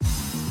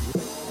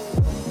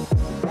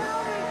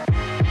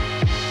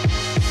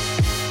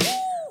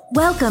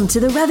Welcome to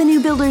the Revenue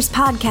Builders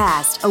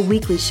Podcast, a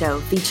weekly show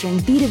featuring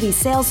B2B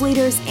sales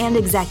leaders and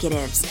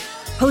executives.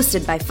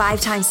 Hosted by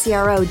five-time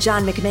CRO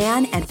John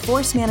McMahon and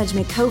Force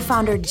Management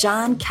co-founder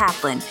John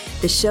Kaplan,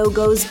 the show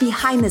goes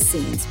behind the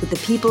scenes with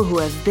the people who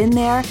have been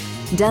there,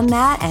 done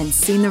that, and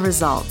seen the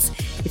results.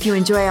 If you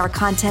enjoy our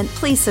content,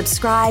 please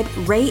subscribe,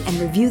 rate, and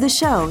review the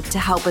show to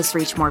help us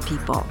reach more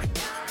people.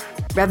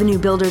 Revenue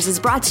Builders is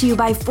brought to you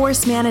by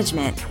Force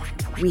Management.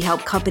 We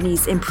help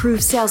companies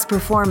improve sales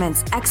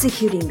performance,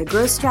 executing the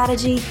growth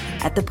strategy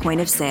at the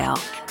point of sale.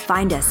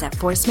 Find us at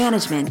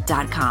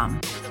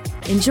forcemanagement.com.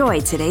 Enjoy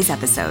today's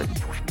episode.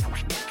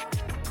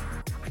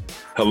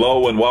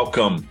 Hello and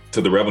welcome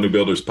to the Revenue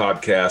Builders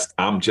Podcast.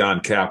 I'm John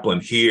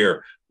Kaplan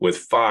here with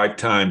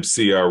five-time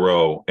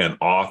CRO and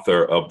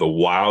author of the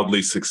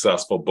wildly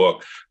successful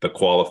book, The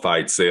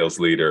Qualified Sales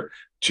Leader,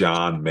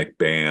 John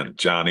McMahon.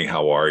 Johnny,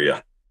 how are you?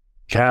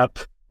 Cap,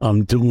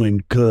 I'm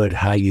doing good.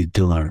 How you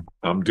doing?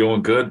 I'm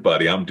doing good,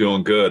 buddy. I'm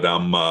doing good.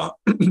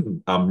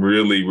 I'm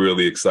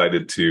really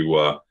excited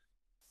to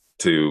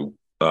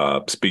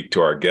speak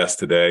to our guest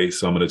today.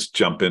 So I'm going to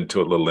jump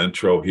into a little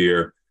intro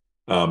here.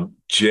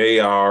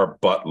 J.R.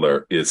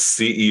 Butler is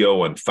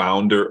CEO and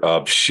founder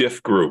of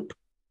Shift Group,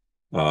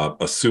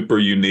 a super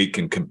unique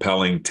and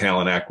compelling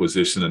talent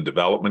acquisition and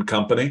development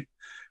company.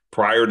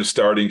 Prior to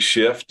starting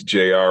Shift,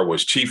 J.R.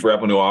 was Chief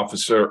Revenue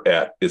Officer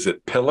at, is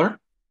it Pillar?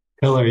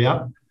 Pillar,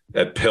 yeah.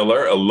 At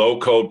Pillar, a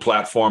low-code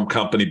platform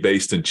company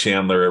based in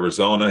Chandler,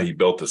 Arizona. He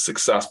built a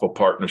successful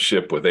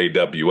partnership with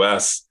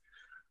AWS,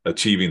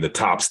 achieving the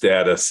top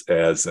status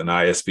as an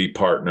ISV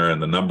partner and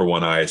the number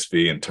one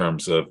ISV in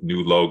terms of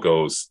new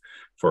logos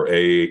for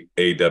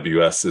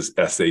AWS's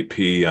SAP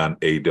on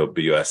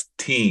AWS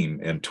team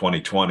in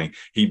 2020.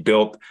 He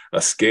built a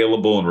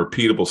scalable and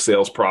repeatable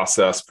sales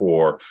process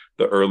for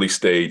the early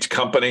stage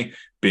company,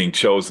 being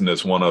chosen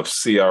as one of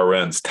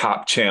CRN's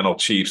top channel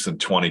chiefs in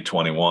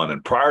 2021.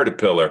 And prior to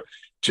Pillar,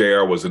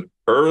 JR was an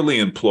early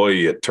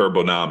employee at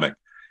Turbonomic,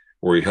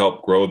 where he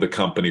helped grow the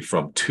company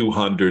from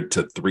 200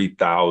 to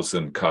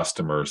 3,000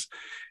 customers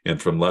and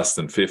from less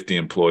than 50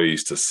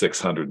 employees to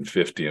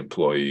 650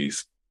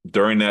 employees.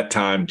 During that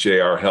time,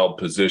 JR held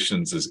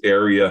positions as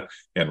area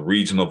and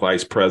regional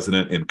vice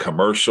president in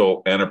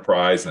commercial,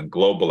 enterprise, and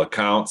global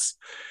accounts.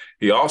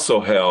 He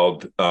also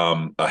held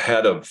a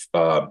head of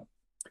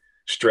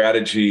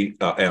strategy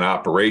and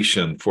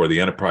operation for the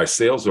enterprise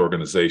sales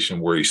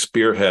organization, where he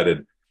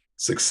spearheaded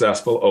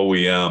successful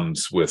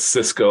OEMs with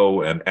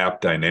Cisco and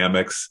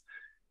AppDynamics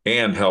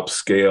and helped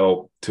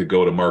scale to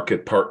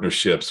go-to-market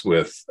partnerships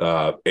with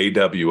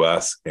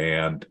AWS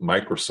and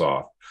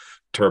Microsoft.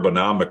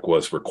 Turbonomic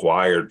was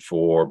required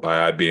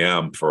by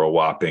IBM for a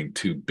whopping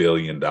 $2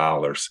 billion.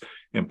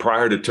 And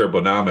prior to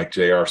Turbonomic,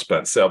 JR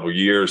spent several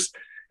years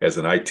as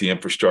an IT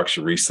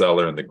infrastructure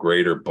reseller in the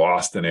greater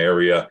Boston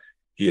area.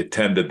 He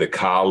attended the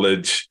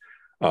College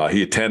of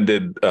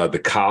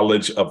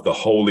the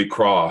Holy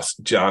Cross.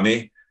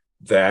 Johnny,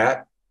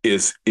 that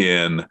is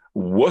in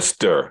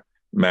Worcester,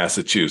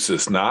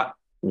 Massachusetts, not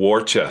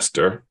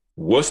Worcester,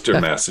 Worcester,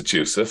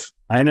 Massachusetts.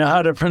 I know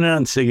how to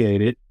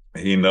pronunciate it.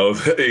 He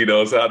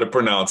knows how to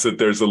pronounce it.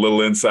 There's a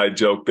little inside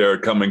joke there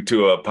coming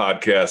to a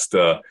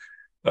podcast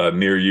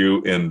near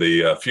you in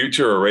the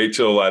future. Or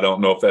Rachel, I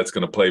don't know if that's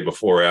going to play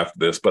before or after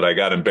this, but I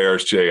got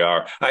embarrassed,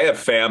 JR. I have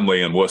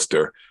family in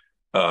Worcester.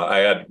 I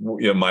had,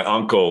 my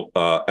uncle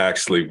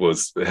actually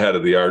was head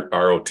of the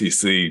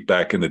ROTC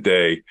back in the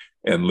day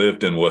and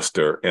lived in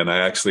Worcester. And I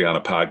actually, on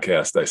a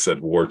podcast, I said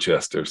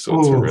Worcester. So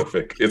it's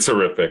horrific. It's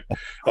horrific.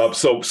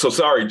 So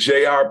sorry,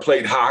 JR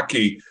played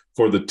hockey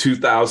for the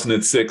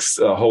 2006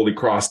 Holy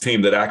Cross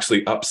team that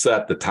actually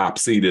upset the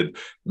top-seeded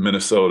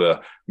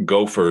Minnesota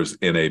Gophers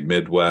in a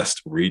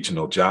Midwest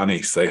regional.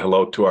 Johnny, say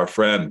hello to our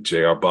friend,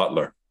 J.R.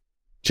 Butler.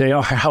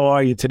 JR, how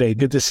are you today?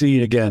 Good to see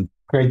you again.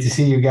 Great to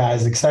see you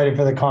guys. Excited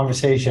for the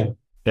conversation.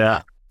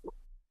 Yeah.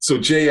 So,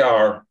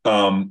 JR,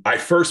 I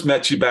first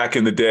met you back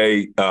in the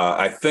day,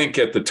 I think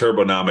at the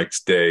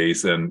Turbonomics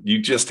days, and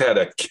you just had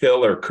a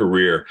killer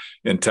career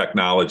in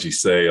technology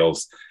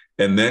sales.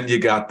 And then you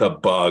got the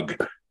bug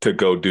to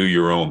go do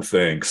your own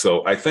thing.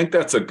 So I think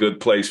that's a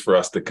good place for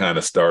us to kind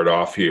of start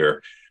off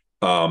here.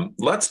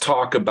 Let's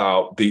talk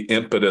about the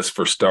impetus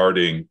for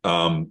starting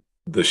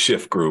the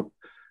Shift Group.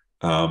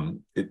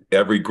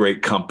 Every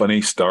great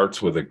company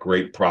starts with a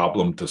great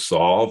problem to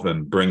solve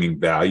and bringing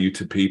value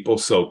to people.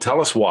 So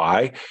tell us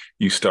why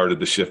you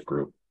started the Shift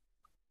Group.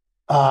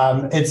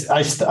 I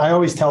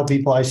always tell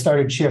people I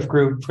started Shift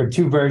Group for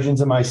two versions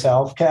of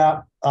myself,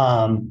 Cap.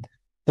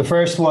 The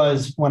first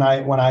was when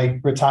I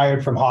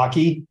retired from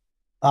hockey.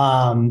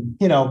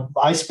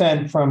 I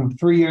spent from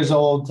 3 years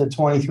old to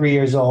 23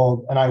 years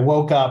old, and I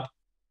woke up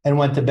and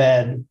went to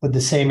bed with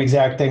the same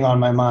exact thing on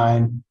my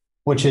mind,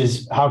 which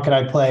is how could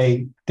I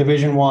play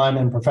Division I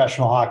and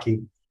professional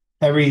hockey?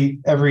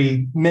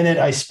 Every minute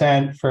I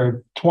spent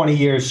for 20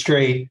 years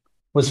straight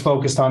was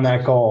focused on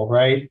that goal,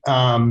 right?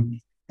 And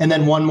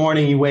then one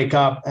morning you wake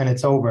up and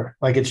it's over,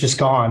 like it's just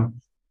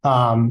gone.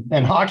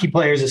 And hockey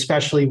players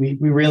especially, we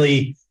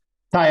really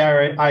tie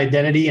our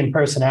identity and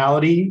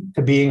personality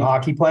to being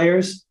hockey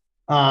players.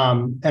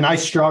 And I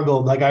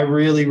struggled, like I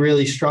really,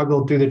 really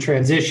struggled through the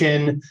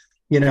transition.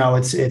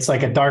 It's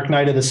like a dark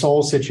night of the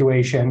soul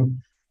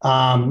situation.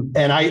 And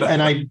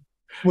I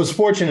was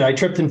fortunate. I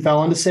tripped and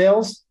fell into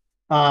sales.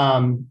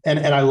 And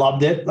I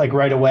loved it like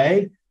right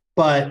away.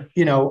 But,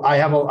 I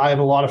have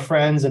a lot of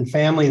friends and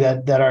family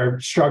that are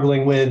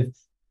struggling with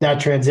that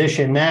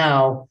transition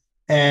now.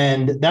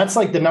 And that's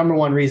like the number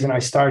one reason I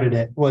started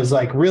it, was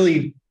like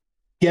really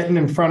getting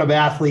in front of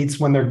athletes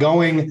when they're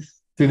going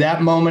through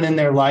that moment in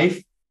their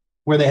life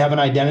where they have an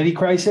identity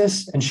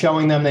crisis, and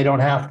showing them they don't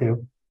have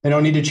to. They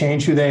don't need to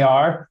change who they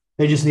are.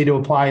 They just need to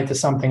apply it to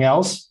something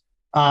else.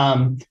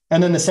 And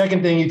then the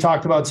second thing, you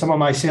talked about some of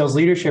my sales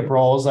leadership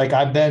roles. Like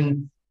I've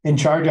been in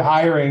charge of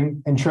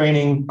hiring and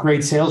training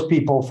great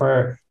salespeople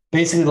for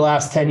basically the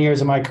last 10 years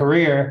of my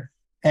career.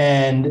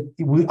 And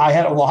I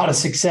had a lot of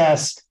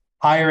success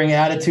hiring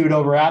attitude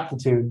over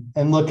aptitude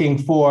and looking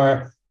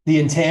for the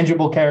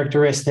intangible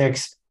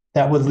characteristics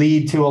that would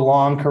lead to a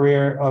long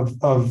career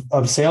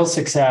of sales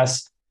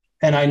success.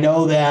 And I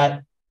know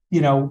that,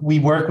 we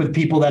work with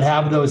people that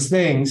have those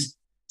things.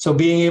 So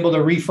being able to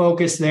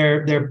refocus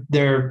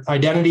their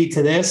identity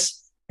to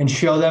this and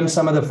show them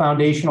some of the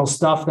foundational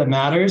stuff that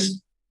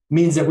matters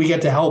means that we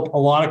get to help a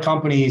lot of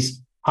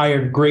companies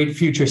hire great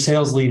future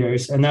sales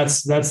leaders. And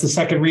that's the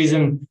second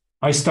reason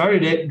I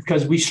started it,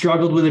 because we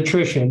struggled with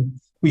attrition.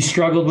 We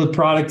struggled with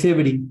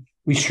productivity.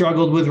 We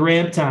struggled with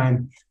ramp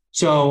time.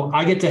 So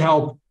I get to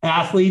help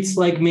athletes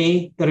like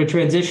me that are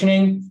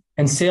transitioning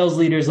and sales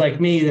leaders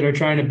like me that are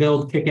trying to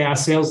build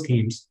kick-ass sales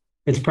teams.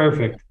 It's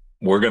perfect.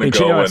 We're going to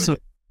go.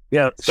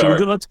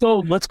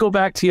 Let's go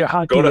back to your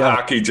hockey. Go to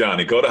hockey,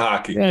 Johnny. Go to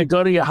hockey. Yeah,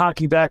 go to your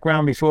hockey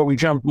background before we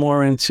jump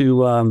more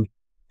into,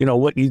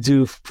 what you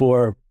do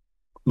for,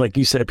 like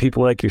you said,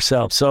 people like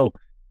yourself. So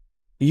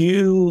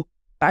you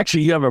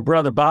have a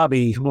brother,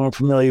 Bobby, who I'm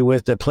familiar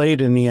with, that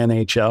played in the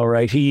NHL,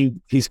 right?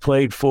 He's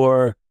played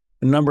for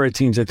a number of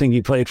teams. I think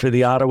he played for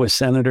the Ottawa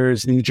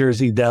Senators, New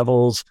Jersey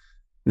Devils,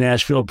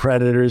 Nashville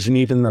Predators, and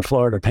even the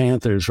Florida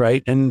Panthers,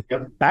 right? And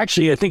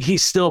Actually, I think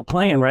he's still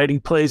playing, right? He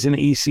plays in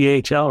the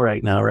ECHL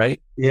right now,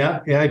 right?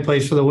 Yeah, he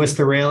plays for the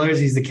Worcester Railers.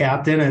 He's the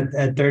captain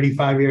at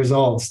 35 years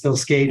old, still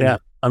skating. Yeah,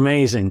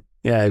 amazing.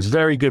 Yeah, he's a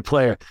very good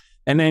player.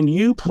 And then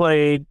you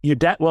played, your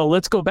dad, well,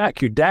 let's go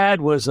back. Your dad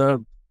was a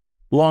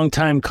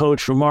longtime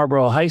coach for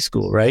Marlboro High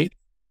School, right?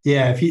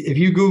 Yeah, if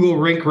you Google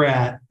Rink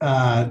Rat,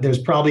 there's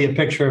probably a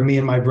picture of me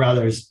and my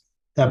brothers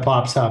that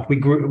pops up. We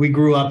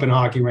grew up in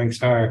hockey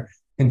rinks our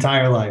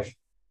entire life.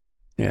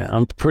 Yeah,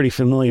 I'm pretty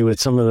familiar with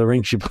some of the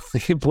rinks you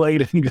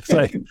played in, because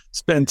I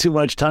spend too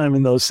much time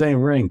in those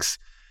same rinks,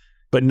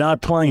 but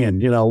not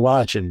playing,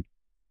 watching.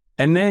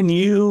 And then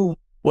you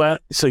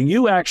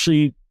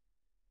actually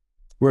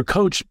were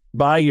coached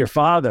by your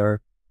father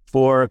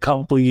for a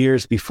couple of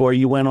years before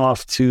you went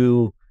off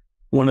to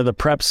one of the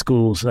prep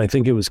schools. I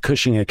think it was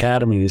Cushing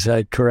Academy. Is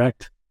that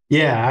correct?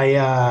 Yeah,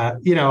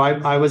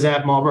 I was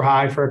at Marlboro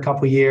High for a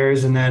couple of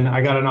years, and then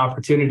I got an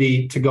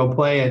opportunity to go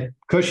play at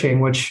Cushing,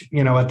 which,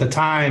 at the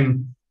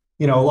time,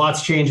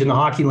 lots changed in the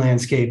hockey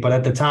landscape, but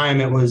at the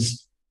time it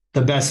was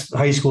the best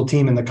high school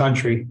team in the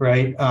country,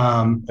 right?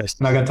 And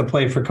I got to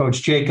play for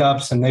Coach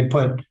Jacobs, and they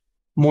put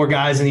more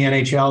guys in the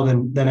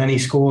NHL than any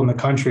school in the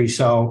country.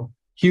 So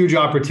huge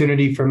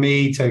opportunity for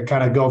me to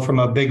kind of go from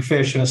a big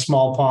fish in a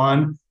small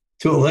pond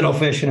to a little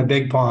fish in a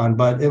big pond.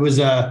 But it was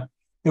an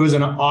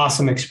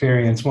awesome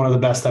experience, one of the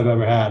best I've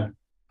ever had.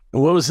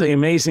 What was the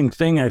amazing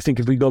thing, I think,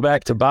 if we go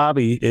back to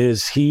Bobby,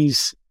 is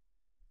he's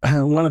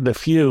one of the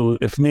few,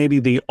 if maybe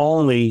the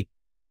only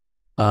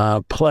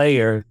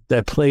player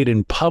that played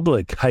in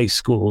public high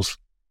schools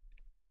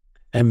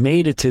and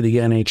made it to the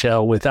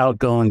NHL without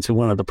going to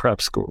one of the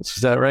prep schools.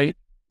 Is that right?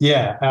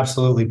 Yeah,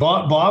 absolutely.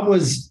 Bob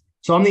was,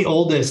 so I'm the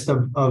oldest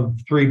of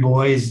three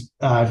boys,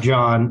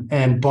 John,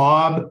 and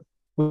Bob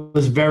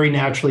was very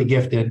naturally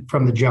gifted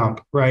from the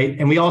jump, right?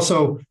 And we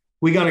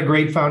got a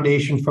great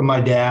foundation from my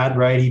dad,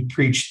 right? He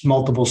preached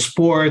multiple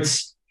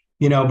sports,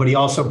 but he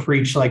also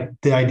preached like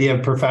the idea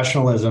of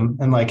professionalism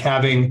and like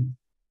having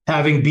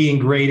being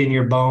great in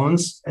your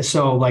bones.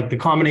 So like the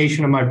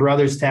combination of my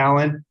brother's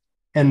talent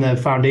and the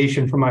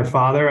foundation from my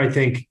father, I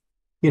think,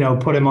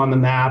 put him on the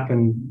map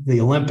and the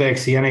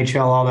Olympics, the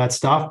NHL, all that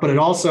stuff. But it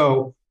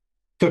also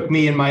took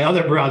me and my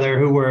other brother,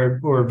 who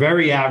were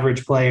very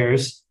average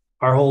players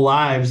our whole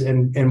lives.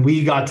 And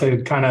we got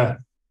to kind of,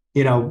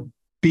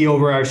 be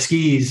over our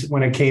skis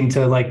when it came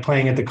to like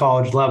playing at the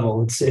college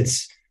level.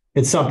 It's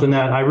something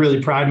that I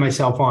really pride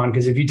myself on,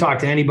 because if you talk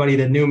to anybody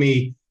that knew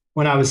me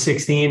when I was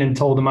 16 and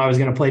told them I was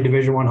going to play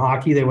Division I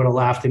hockey, they would have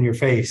laughed in your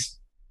face.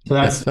 So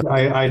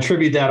I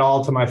attribute that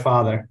all to my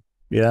father.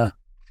 Yeah.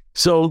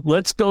 So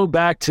let's go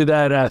back to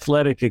that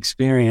athletic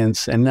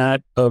experience and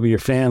that of your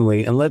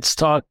family. And let's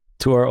talk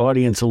to our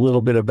audience a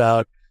little bit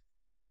about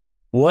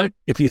what,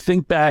 if you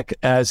think back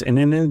as an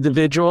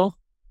individual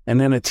and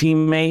then a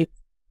teammate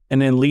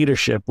and then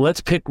leadership, let's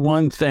pick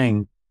one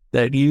thing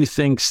that you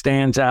think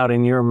stands out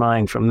in your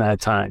mind from that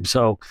time.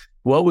 So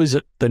what was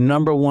the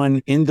number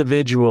one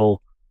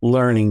individual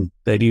learning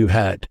that you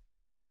had?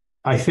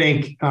 I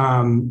think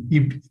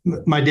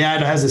my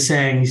dad has a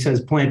saying. He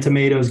says, "Plant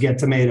tomatoes, get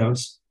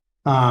tomatoes."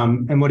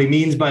 And what he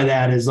means by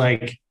that is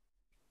like,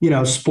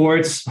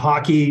 sports,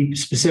 hockey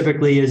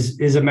specifically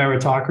is a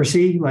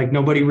meritocracy. Like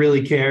nobody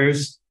really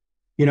cares,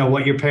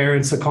 what your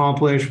parents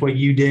accomplished, what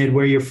you did,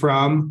 where you're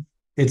from.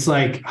 It's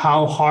like,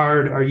 how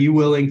hard are you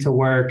willing to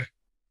work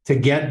to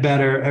get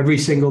better every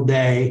single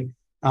day?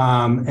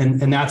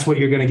 And that's what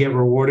you're going to get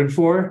rewarded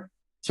for.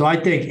 So I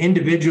think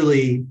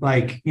individually,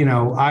 like,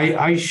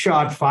 I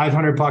shot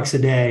 $500 a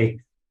day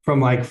from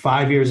like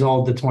 5 years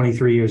old to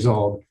 23 years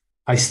old.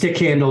 I stick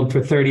handled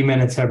for 30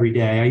 minutes every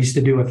day. I used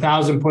to do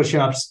 1,000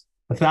 push-ups,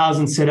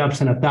 1,000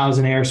 sit-ups, and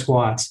 1,000 air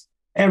squats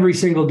every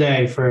single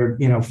day for,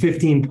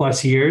 15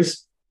 plus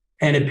years.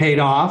 And it paid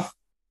off.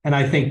 And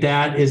I think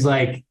that is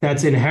like,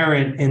 that's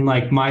inherent in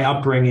like my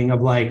upbringing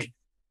of like,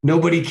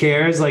 nobody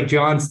cares. Like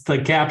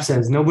Cap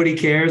says, nobody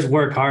cares,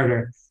 work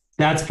harder.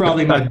 That's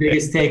probably my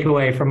biggest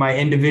takeaway from my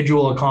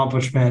individual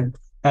accomplishment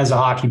as a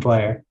hockey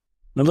player.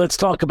 Now let's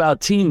talk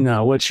about team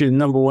now. What's your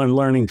number one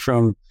learning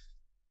from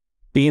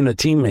being a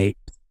teammate?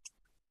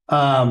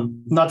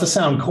 Not to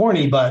sound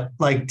corny, but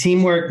like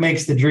teamwork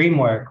makes the dream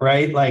work,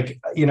 right?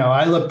 Like,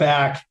 I look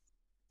back,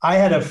 I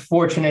had a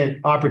fortunate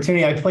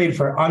opportunity. I played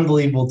for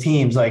unbelievable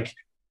teams like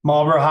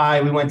Marlboro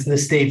High. We went to the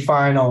state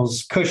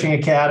finals. Cushing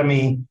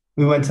Academy,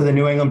 we went to the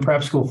New England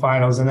Prep School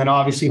finals. And then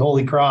obviously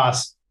Holy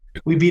Cross.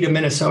 We beat a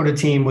Minnesota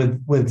team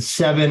with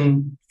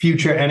 7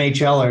 future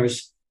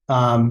NHLers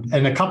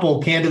and a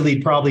couple,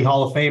 candidly, probably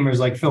Hall of Famers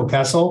like Phil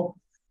Kessel.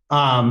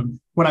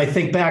 When I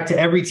think back to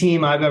every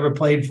team I've ever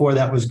played for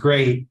that was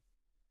great,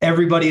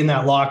 everybody in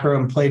that locker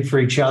room played for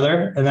each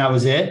other, and that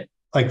was it,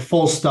 like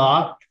full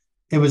stop.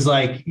 It was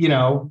like,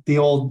 the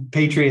old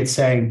Patriots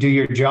saying, do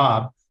your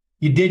job.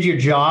 You did your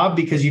job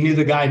because you knew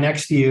the guy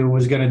next to you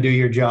was going to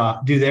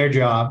do their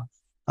job.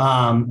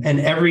 And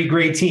every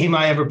great team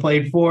I ever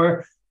played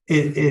for,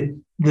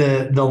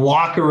 the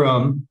locker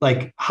room,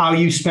 like how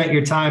you spent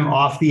your time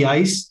off the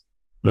ice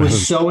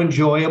was so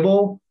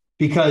enjoyable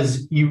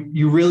because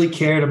you really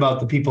cared about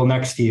the people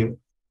next to you.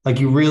 Like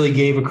you really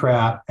gave a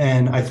crap.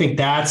 And I think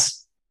that's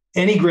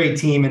any great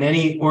team in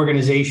any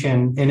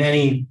organization in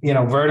any,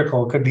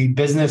 vertical, could be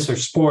business or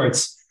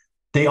sports.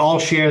 They all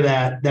share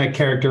that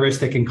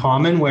characteristic in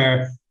common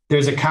where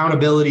there's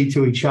accountability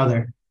to each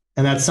other.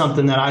 And that's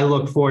something that I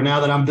look for now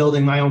that I'm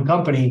building my own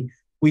company.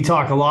 We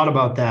talk a lot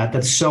about that.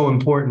 That's so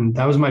important.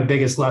 That was my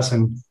biggest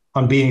lesson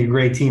on being a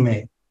great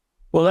teammate.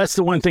 Well, that's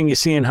the one thing you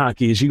see in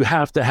hockey is you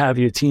have to have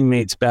your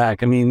teammates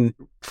back. I mean,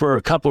 for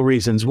a couple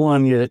reasons.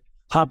 One, you're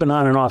hopping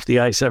on and off the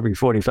ice every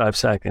 45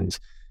 seconds.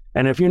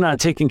 And if you're not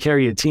taking care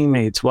of your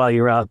teammates while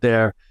you're out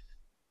there,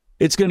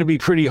 it's going to be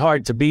pretty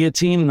hard to be a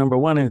team, number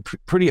one, and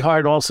pretty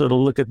hard also to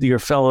look at your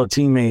fellow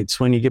teammates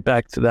when you get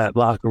back to that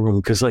locker room.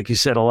 Because like you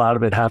said, a lot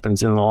of it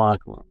happens in the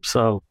locker room.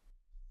 So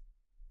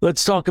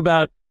let's talk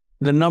about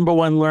the number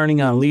one learning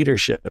on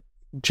leadership.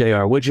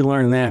 JR, what'd you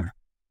learn there?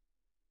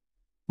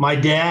 My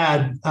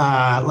dad,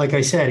 like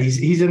I said,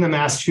 he's in the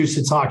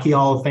Massachusetts Hockey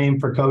Hall of Fame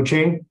for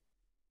coaching.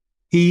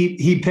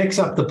 He picks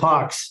up the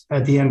pucks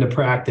at the end of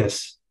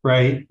practice,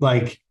 right?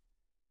 Like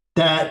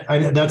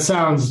that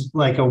sounds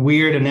like a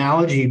weird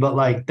analogy, but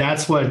like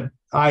that's what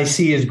I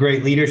see as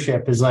great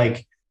leadership is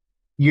like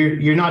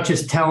you're not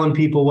just telling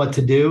people what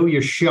to do,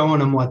 you're showing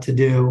them what to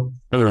do,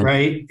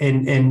 right?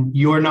 And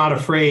you're not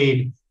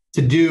afraid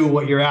to do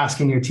what you're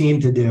asking your team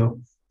to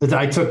do. But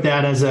I took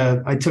that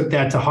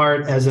to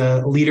heart as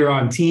a leader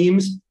on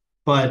teams,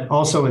 but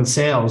also in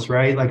sales,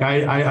 right? Like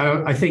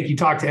I think you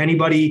talk to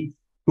anybody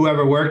who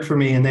ever worked for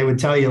me and they would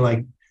tell you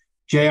like,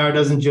 JR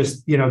doesn't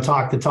just,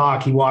 talk the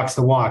talk, he walks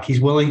the walk. He's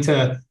willing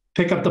to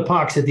pick up the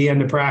pucks at the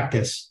end of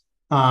practice.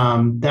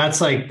 That's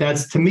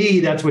to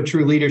me, that's what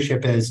true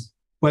leadership is,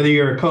 whether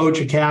you're a coach,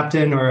 a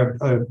captain, or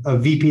a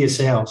VP of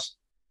sales.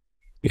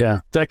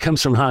 Yeah, that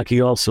comes from hockey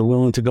also,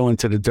 willing to go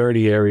into the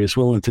dirty areas,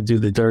 willing to do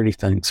the dirty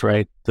things,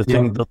 right?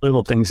 The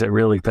little things that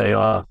really pay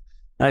off.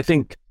 I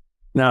think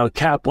now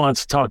Cap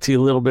wants to talk to you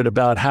a little bit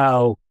about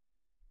how,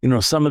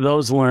 some of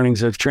those learnings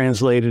have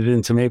translated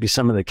into maybe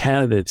some of the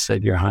candidates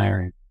that you're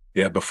hiring.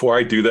 Yeah, before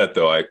I do that,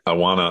 though, I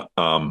want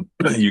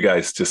to, you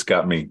guys just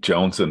got me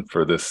jonesing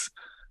for this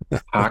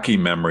hockey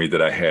memory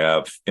that I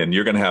have. And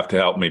you're going to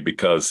help me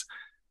because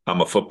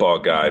I'm a football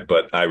guy.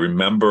 But I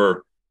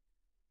remember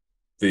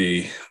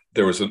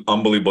there was an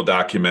unbelievable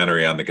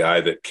documentary on the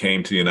guy that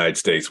came to the United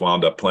States,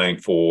 wound up playing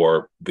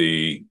for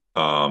the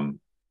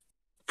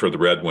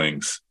Red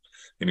Wings.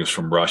 And he was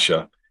from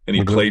Russia. And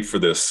he played for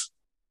this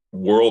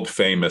world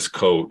famous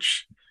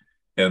coach.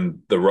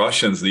 And the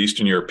Russians, the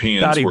Eastern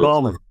Europeans,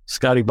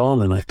 Scotty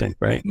Bowman, I think,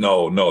 right?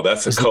 No,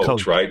 that's a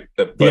coach, right?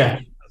 But,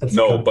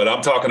 but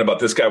I'm talking about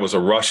this guy was a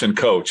Russian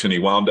coach, and he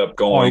wound up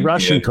going.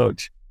 Russian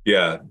coach.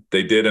 Yeah,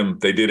 they did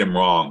him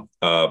wrong.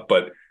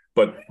 But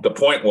the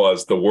point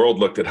was, the world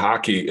looked at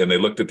hockey, and they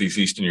looked at these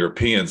Eastern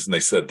Europeans, and they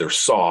said they're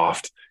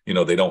soft. They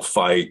don't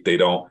fight. They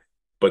don't.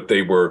 But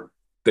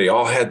they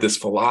all had this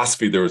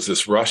philosophy. There was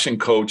this Russian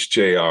coach,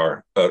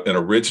 JR, an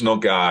original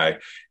guy,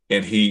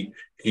 and he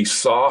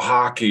saw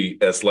hockey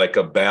as like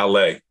a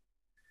ballet.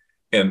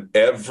 and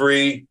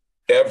every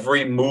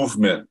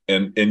movement,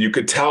 and you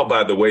could tell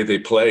by the way they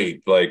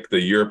played, like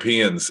the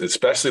Europeans,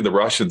 especially the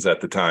Russians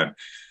at the time,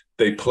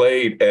 they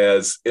played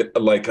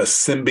like a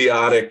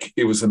symbiotic.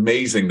 It was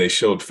amazing. They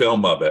showed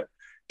film of it.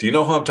 Do you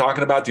know who I'm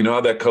talking about? Do you know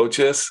how that coach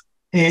is?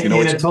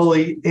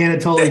 Anatoly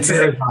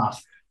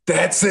Karasov.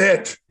 That's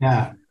it.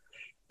 Yeah.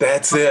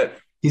 That's it.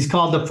 He's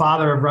called the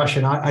father of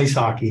Russian ice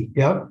hockey.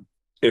 Yep.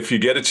 If you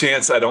get a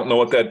chance, I don't know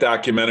what that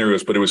documentary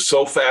was, but it was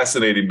so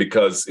fascinating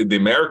because the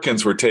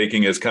Americans were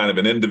taking as kind of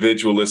an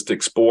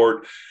individualistic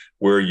sport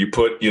where you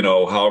put,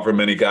 however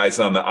many guys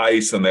on the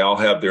ice and they all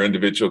have their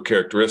individual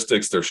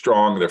characteristics. They're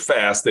strong, they're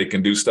fast, they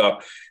can do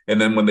stuff. And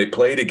then when they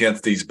played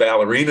against these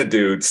ballerina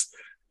dudes,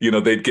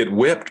 they'd get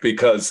whipped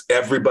because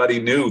everybody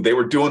knew they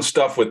were doing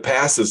stuff with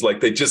passes. Like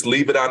they just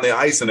leave it on the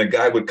ice and a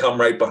guy would come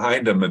right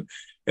behind them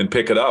and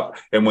pick it up.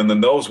 And when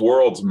those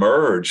worlds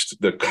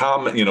merged,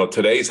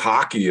 today's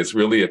hockey is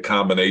really a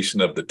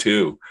combination of the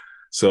two.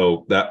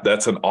 So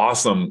that's an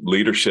awesome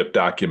leadership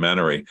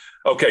documentary.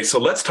 Okay, so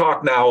let's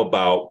talk now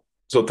about.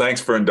 So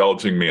thanks for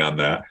indulging me on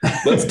that.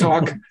 Let's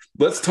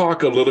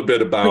talk a little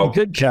bit about.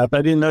 Pretty good, Cap.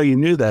 I didn't know you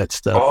knew that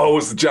stuff.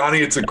 Oh, Johnny,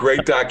 it's a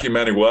great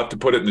documentary. We'll have to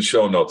put it in the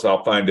show notes.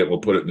 I'll find it.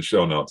 We'll put it in the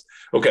show notes.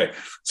 Okay,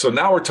 so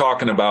now we're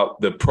talking about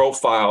the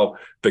profile,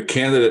 the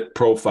candidate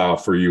profile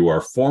for you,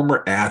 our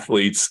former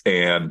athletes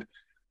and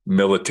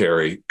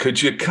military. Could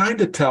you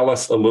kind of tell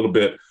us a little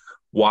bit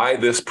why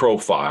this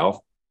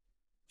profile?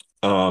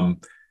 And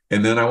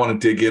then I want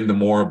to dig into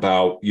more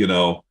about,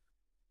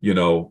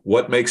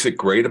 what makes it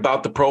great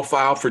about the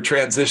profile for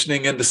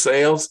transitioning into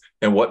sales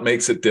and what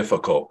makes it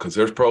difficult? Because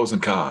there's pros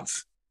and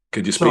cons.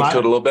 Could you speak to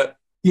it a little bit?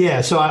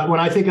 Yeah. So when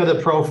I think of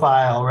the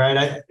profile,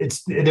 right,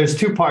 there's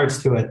two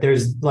parts to it.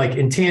 There's like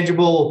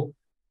intangible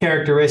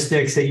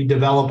characteristics that you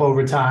develop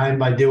over time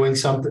by doing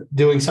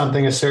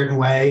something a certain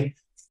way.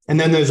 And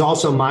then there's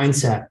also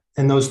mindset.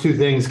 And those two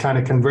things kind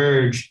of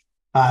converge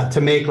to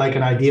make like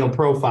an ideal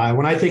profile.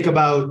 When I think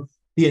about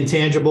the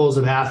intangibles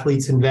of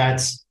athletes and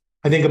vets,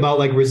 I think about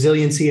like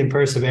resiliency and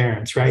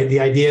perseverance, right? The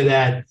idea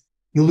that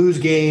you lose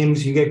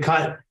games, you get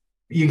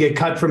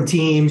cut from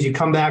teams, you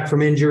come back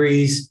from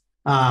injuries.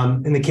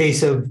 In the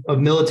case of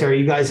military,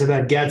 you guys have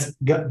had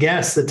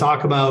guests that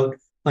talk about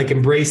like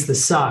embrace the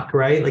suck,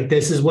 right? Like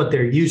this is what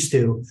they're used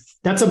to.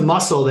 That's a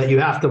muscle that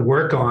you have to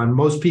work on.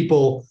 Most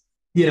people,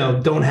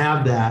 don't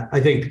have that. I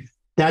think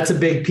that's a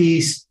big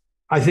piece.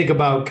 I think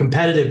about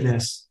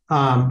competitiveness.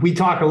 We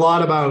talk a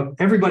lot about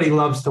everybody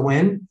loves to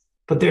win.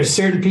 But there's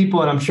certain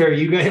people, and I'm sure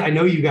I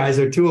know you guys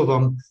are two of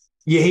them,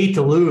 you hate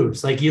to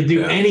lose. Like you'll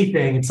do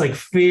anything. It's like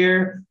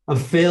fear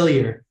of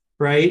failure,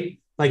 right?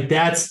 Like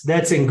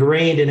that's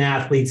ingrained in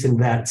athletes and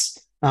vets.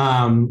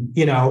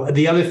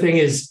 The other thing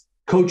is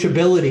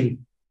coachability,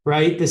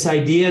 right? This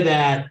idea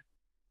that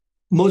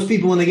most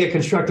people, when they get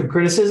constructive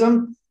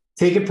criticism,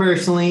 take it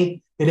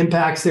personally. It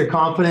impacts their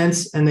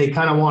confidence and they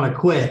kind of want to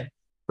quit,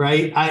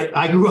 right?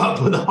 I grew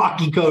up with a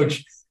hockey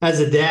coach as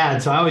a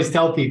dad. So I always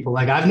tell people,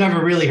 like, I've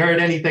never really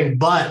heard anything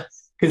but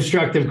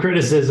constructive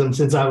criticism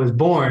since I was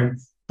born,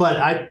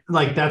 but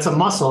that's a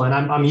muscle and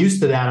I'm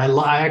used to that.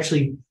 I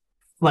actually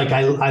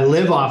I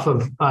live off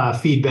of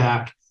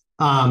feedback.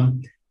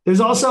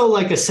 There's also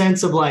like a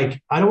sense of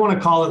like, I don't want to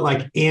call it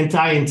like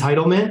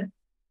anti-entitlement,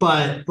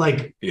 but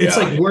it's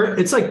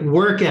like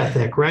work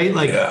ethic, right?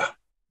 Like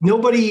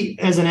nobody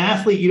as an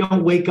athlete, you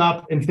don't wake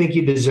up and think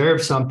you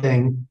deserve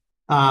something.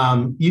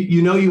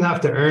 You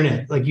have to earn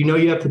it. Like,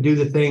 you have to do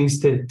the things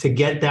to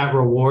get that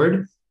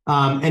reward.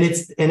 And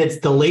it's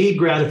delayed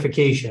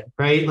gratification,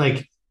 right?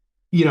 Like,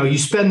 you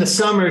spend the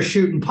summer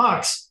shooting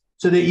pucks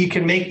so that you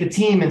can make the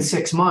team in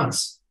 6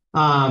 months.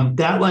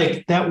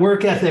 That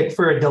work ethic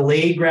for a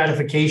delayed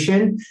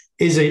gratification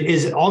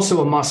is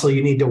also a muscle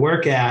you need to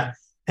work at.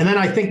 And then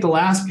I think the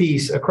last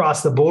piece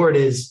across the board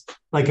is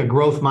like a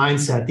growth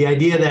mindset. The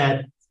idea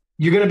that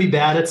you're going to be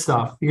bad at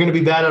stuff. You're going to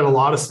be bad at a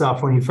lot of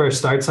stuff when you first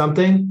start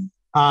something.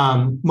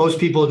 Most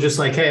people are just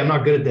like, hey, I'm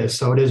not good at this.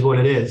 So it is what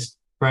it is,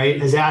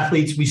 right? As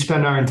athletes, we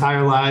spend our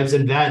entire lives,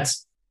 and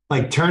vets,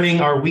 like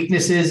turning our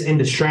weaknesses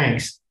into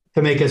strengths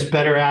to make us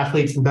better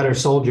athletes and better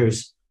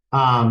soldiers.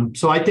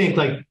 So I think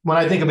like when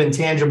I think of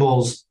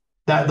intangibles,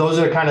 that those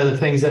are kind of the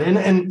things that,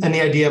 and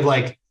the idea of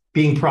like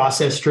being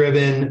process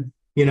driven,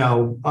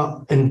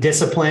 and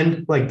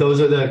disciplined, like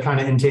those are the kind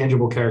of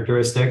intangible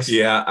characteristics.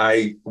 Yeah.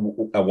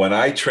 When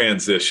I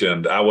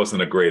transitioned, I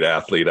wasn't a great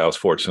athlete. I was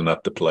fortunate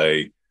enough to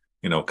play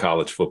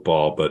college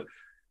football. But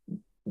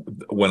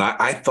when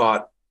I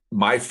thought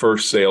my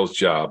first sales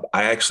job,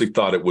 I actually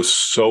thought it was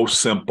so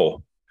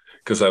simple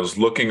because I was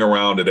looking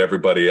around at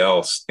everybody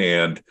else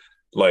and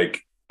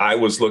like I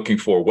was looking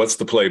for what's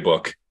the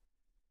playbook.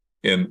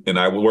 And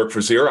I would work for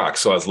Xerox.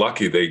 So I was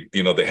lucky they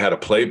had a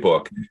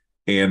playbook.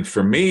 And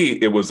for me,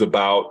 it was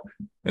about,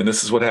 and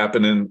this is what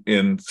happened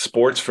in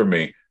sports for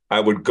me. I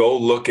would go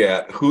look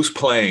at who's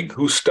playing,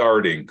 who's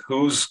starting,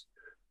 who's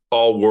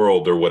all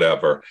world or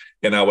whatever.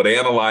 And I would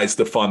analyze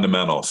the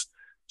fundamentals.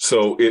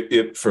 So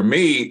it for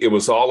me, it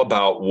was all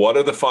about what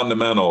are the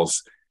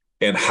fundamentals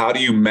and how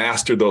do you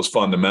master those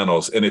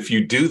fundamentals? And if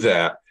you do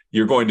that,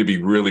 you're going to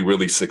be really,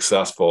 really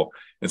successful.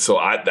 And so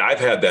I've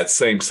had that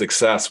same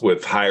success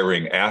with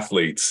hiring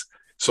athletes.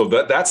 So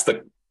that's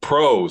the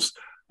pros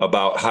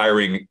about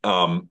hiring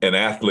an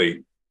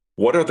athlete.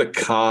 What are the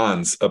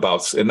cons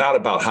about, and not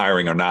about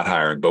hiring or not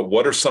hiring, but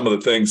what are some of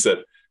the things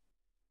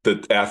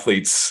that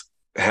athletes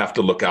have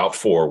to look out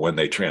for when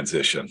they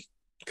transition?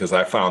 Because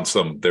I found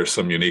there's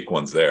some unique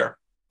ones there.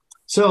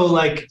 So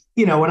like,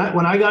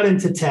 when I got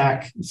into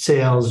tech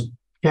sales,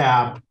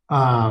 Cap,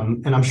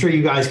 and I'm sure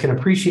you guys can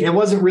appreciate, it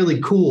wasn't really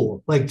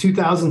cool. Like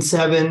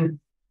 2007,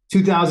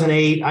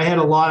 2008,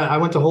 I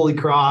went to Holy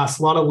Cross,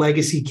 a lot of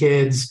legacy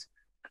kids,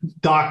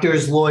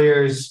 doctors,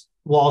 lawyers,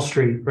 Wall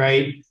Street,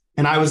 right?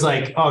 And I was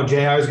like, oh,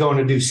 JR is going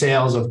to do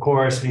sales, of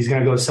course, and he's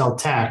going to go sell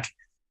tech.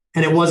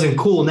 And it wasn't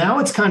cool. Now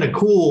it's kind of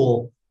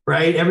cool,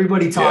 right?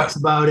 Everybody talks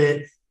about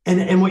it.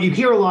 And what you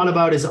hear a lot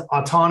about is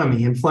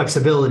autonomy and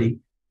flexibility,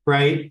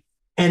 right?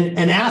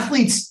 And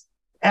athletes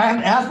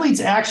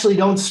actually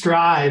don't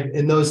strive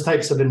in those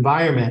types of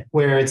environment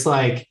where it's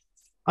like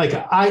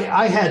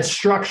I had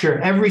structure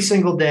every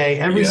single day,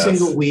 every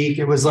single week.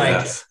 It was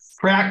like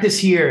practice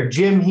here,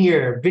 gym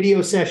here,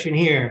 video session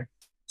here.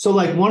 So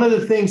like one of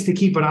the things to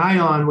keep an eye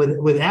on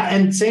with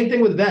and same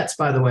thing with vets,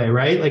 by the way,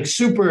 right? Like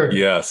super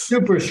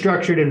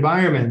structured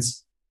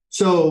environments.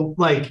 So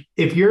like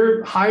if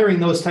you're hiring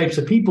those types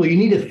of people, you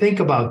need to think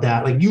about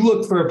that. Like you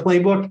look for a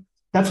playbook,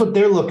 that's what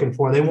they're looking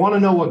for. They want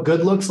to know what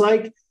good looks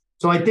like.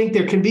 So I think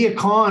there can be a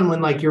con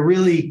when like you're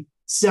really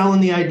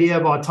selling the idea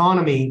of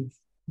autonomy.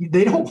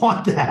 They don't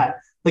want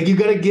that. Like you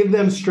got to give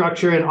them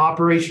structure and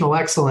operational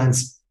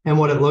excellence and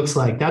what it looks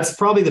like. That's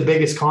probably the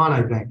biggest con,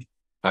 I think.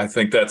 I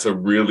think that's a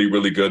really,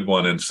 really good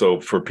one. And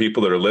so for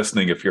people that are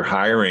listening, if you're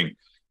hiring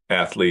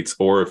athletes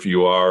or if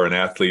you are an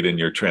athlete and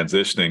you're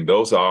transitioning,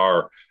 those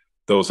are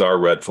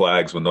red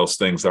flags when those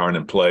things aren't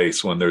in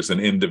place, when there's an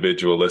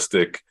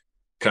individualistic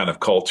kind of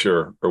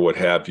culture or what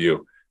have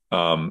you.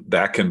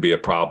 That can be a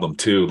problem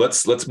too.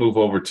 Let's move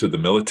over to the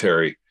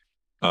military,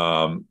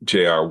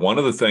 JR. One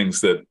of the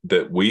things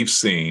that we've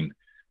seen,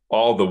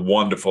 all the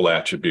wonderful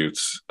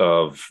attributes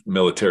of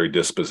military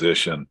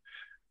disposition,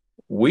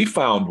 we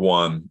found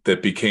one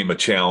that became a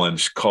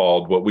challenge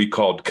called what we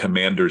called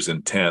commander's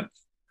intent.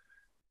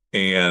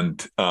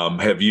 And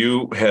have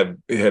you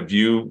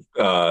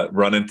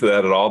run into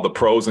that at all? The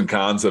pros and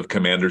cons of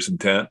commander's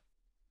intent?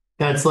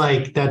 That's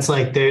like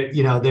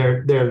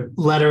their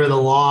letter of the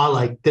law.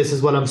 Like this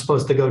is what I'm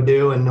supposed to go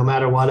do, and no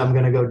matter what, I'm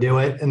going to go do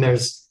it. And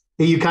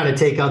you kind of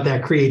take out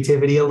that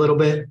creativity a little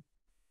bit.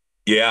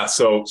 Yeah.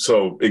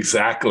 So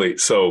exactly.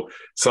 So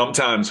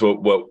sometimes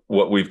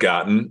what we've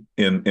gotten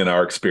in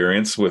our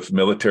experience with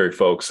military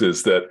folks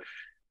is that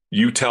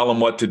you tell them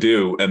what to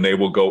do and they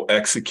will go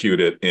execute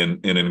it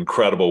in an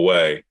incredible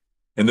way.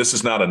 And this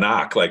is not a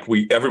knock. Like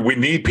we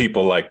need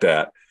people like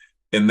that.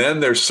 And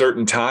then there's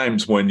certain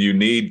times when you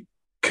need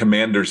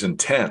commander's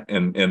intent,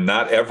 and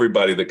not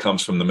everybody that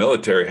comes from the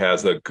military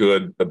has a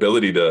good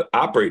ability to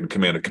operate in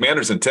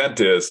commander's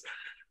intent is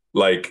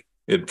like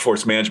in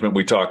force management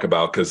we talk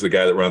about, because the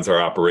guy that runs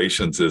our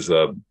operations is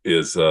a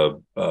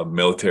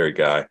military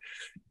guy,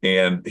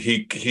 and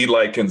he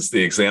likens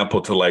the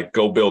example to like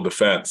go build a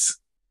fence.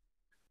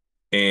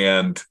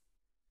 And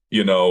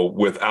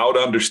without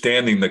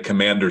understanding the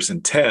commander's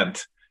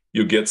intent,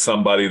 you get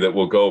somebody that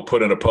will go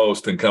put in a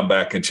post and come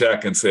back and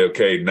check and say,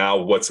 okay, now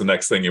what's the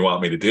next thing you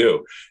want me to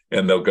do?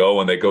 And they'll go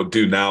and they go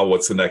do now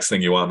what's the next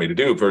thing you want me to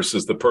do,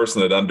 versus the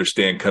person that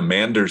understands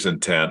commander's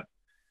intent.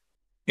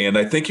 And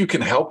I think you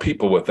can help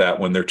people with that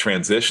when they're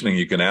transitioning.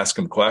 You can ask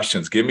them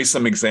questions. Give me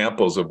some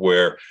examples of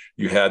where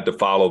you had to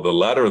follow the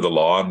letter of the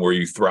law and where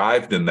you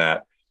thrived in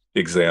that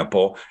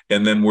example,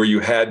 and then where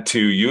you had to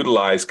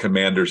utilize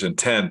commander's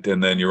intent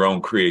and then your own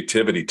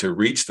creativity to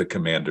reach the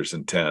commander's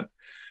intent.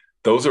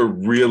 Those are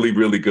really,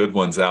 really good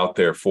ones out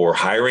there for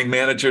hiring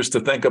managers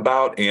to think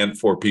about and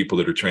for people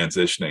that are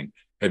transitioning.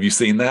 Have you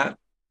seen that?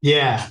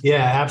 Yeah,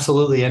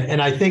 absolutely. And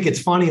I think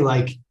it's funny,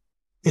 like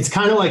it's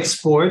kind of like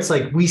sports.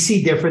 Like we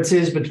see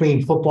differences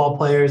between football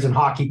players and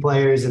hockey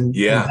players and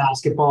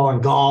basketball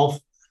and golf.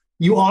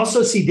 You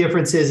also see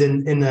differences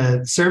in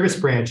the service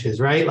branches,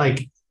 right?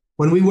 Like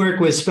when we work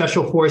with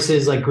special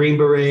forces like Green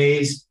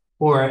Berets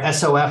or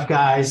SOF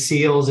guys,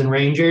 SEALs and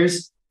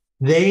Rangers,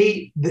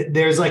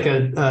 there's like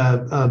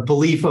a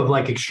belief of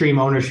like extreme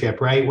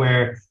ownership, right?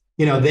 Where,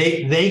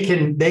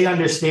 they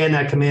understand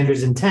that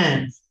commander's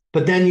intent,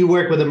 but then you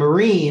work with a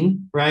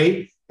Marine,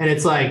 right? And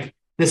it's like,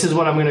 this is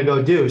what I'm going to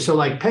go do. So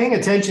like paying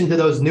attention to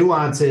those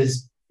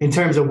nuances in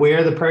terms of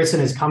where the person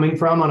is coming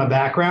from on a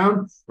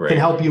background can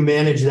help you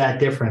manage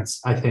that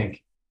difference, I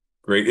think.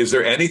 Great. Is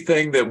there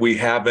anything that we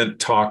haven't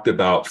talked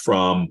about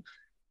from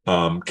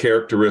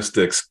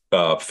characteristics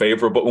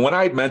favorable? When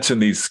I mention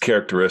these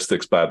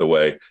characteristics, by the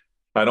way,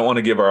 I don't want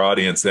to give our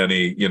audience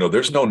any,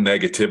 there's no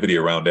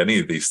negativity around any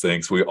of these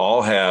things. We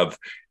all have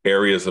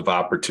areas of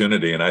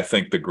opportunity. And I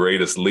think the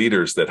greatest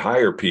leaders that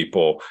hire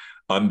people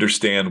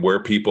understand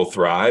where people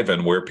thrive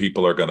and where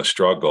people are going to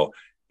struggle.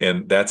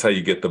 And that's how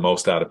you get the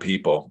most out of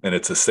people. And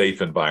it's a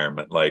safe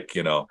environment. Like,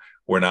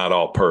 we're not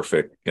all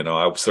perfect.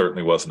 I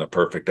certainly wasn't a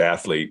perfect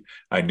athlete.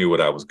 I knew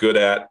what I was good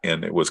at,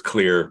 and it was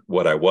clear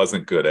what I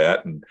wasn't good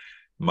at. And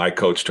my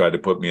coach tried to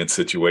put me in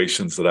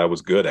situations that I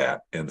was good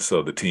at. And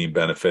so the team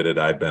benefited,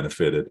 I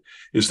benefited.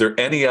 Is there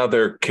any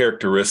other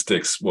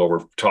characteristics while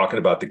we're talking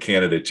about the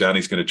candidate?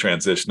 Johnny's going to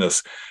transition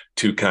us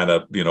to kind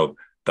of,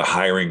 the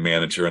hiring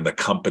manager and the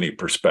company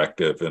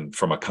perspective and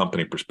from a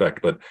company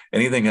perspective, but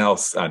anything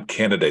else on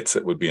candidates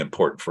that would be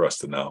important for us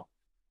to know?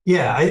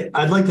 Yeah,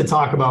 I'd like to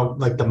talk about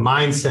like the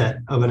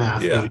mindset of an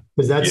athlete,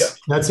 because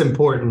that's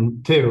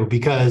important too.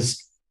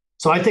 Because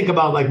so I think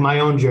about like my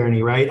own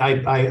journey, right?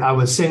 I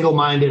was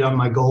single-minded on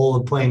my goal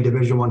of playing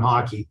Division I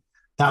hockey.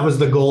 That was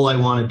the goal I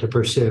wanted to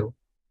pursue.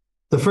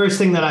 The first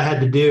thing that I had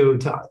to do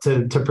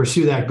to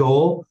pursue that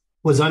goal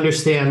was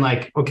understand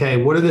like, okay,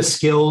 what are the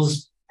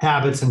skills,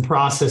 habits, and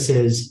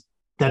processes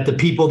that the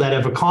people that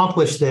have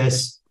accomplished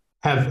this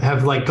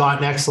have like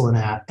gotten excellent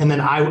at, and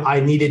then I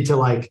needed to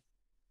like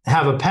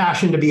have a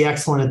passion to be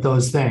excellent at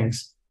those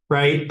things,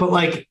 right? But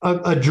like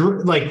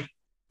like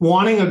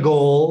wanting a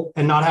goal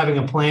and not having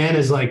a plan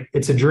is like,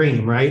 it's a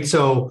dream, right?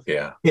 So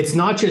it's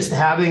not just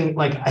having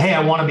like, hey,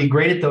 I want to be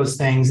great at those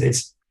things.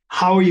 It's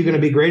how are you going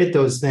to be great at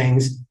those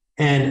things?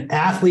 And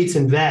athletes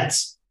and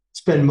vets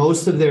spend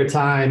most of their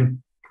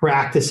time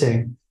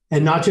practicing,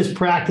 and not just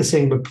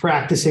practicing, but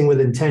practicing with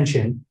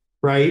intention,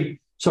 right?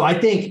 So I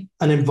think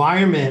an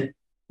environment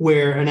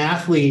where an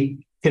athlete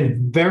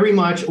can very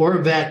much, or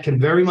a vet can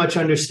very much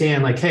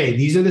understand like, hey,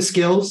 these are the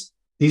skills,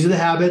 these are the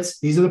habits,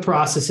 these are the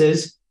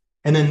processes,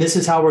 and then this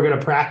is how we're going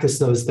to practice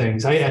those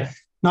things.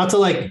 Not to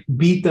like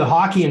beat the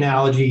hockey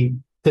analogy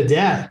to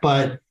death,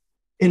 but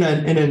in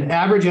an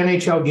average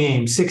NHL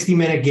game,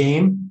 60-minute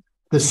game,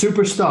 the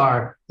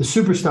superstar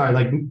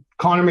like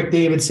Connor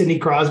McDavid, Sidney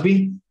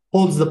Crosby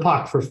holds the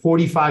puck for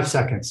 45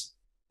 seconds.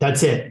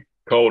 That's it.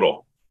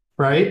 Total.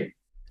 Right?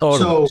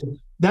 Total. So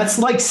that's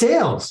like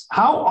sales.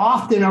 How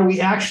often are we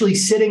actually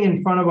sitting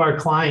in front of our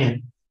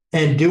client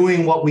and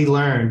doing what we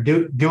learned,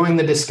 doing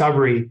the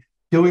discovery,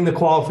 doing the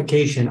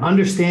qualification,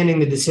 understanding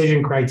the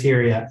decision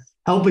criteria,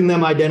 helping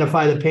them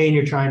identify the pain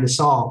you're trying to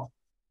solve?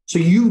 So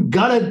you've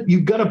got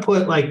to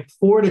put like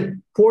four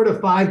to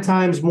five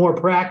times more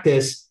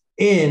practice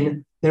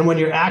in than when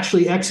you're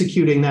actually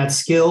executing that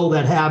skill,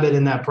 that habit,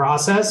 and that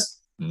process.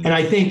 And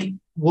I think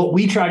what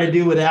we try to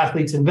do with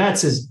athletes and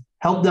vets is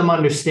help them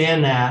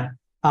understand that.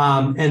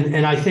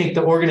 And I think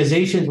the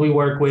organizations we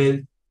work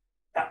with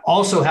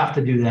also have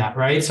to do that,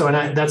 right? So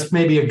that's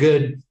maybe a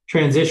good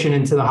transition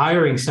into the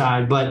hiring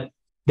side. But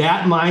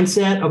that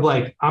mindset of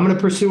like, I'm going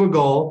to pursue a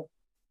goal.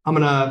 I'm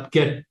going to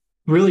get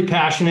really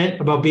passionate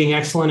about being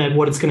excellent at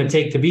what it's going to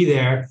take to be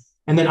there.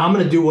 And then I'm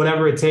going to do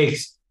whatever it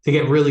takes to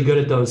get really good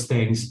at those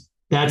things.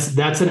 That's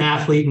an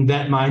athlete and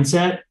vet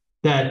mindset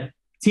that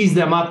tees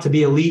them up to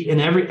be elite in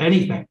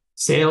anything,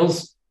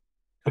 sales,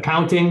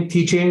 accounting,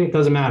 teaching, it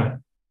doesn't matter.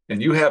 And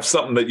you have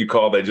something that you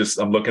call,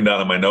 I'm looking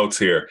down at my notes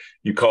here.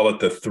 You call it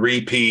the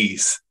 3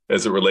 Ps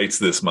as it relates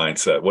to this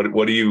mindset.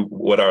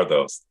 What are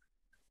those?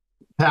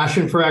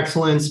 Passion for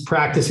excellence,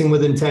 practicing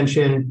with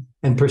intention,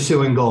 and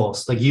pursuing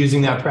goals, like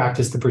using that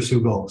practice to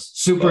pursue goals.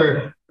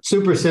 Super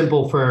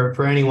simple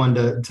for anyone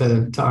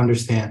to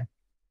understand.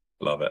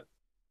 Love it.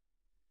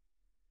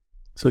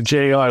 So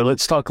JR,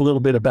 let's talk a little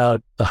bit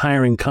about the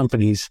hiring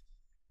companies.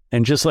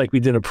 And just like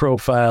we did a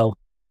profile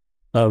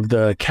of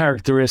the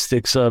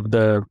characteristics of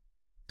the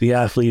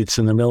athletes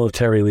and the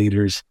military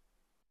leaders,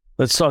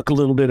 let's talk a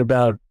little bit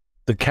about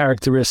the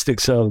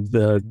characteristics of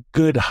the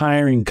good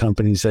hiring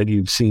companies that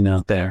you've seen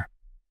out there.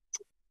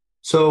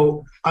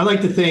 So I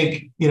like to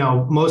think,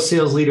 most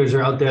sales leaders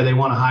are out there. They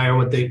want to hire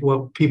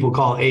what people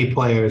call A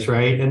players,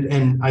 right?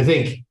 And I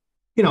think,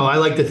 I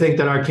like to think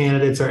that our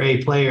candidates are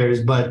A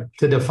players, but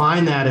to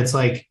define that, it's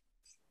like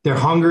they're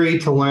hungry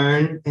to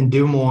learn and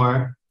do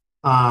more.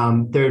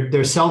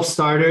 They're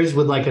self-starters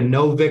with like a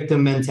no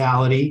victim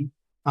mentality,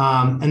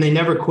 and they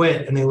never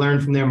quit and they learn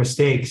from their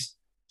mistakes.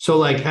 So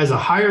like as a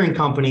hiring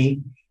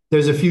company,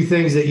 there's a few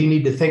things that you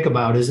need to think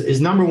about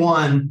is number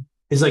one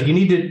is like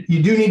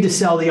you do need to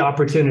sell the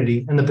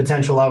opportunity and the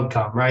potential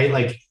outcome, right?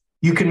 Like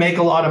you can make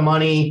a lot of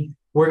money.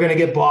 We're going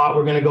to get bought.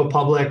 We're going to go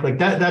public. Like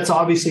that's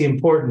obviously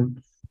important.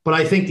 But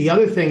I think the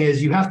other thing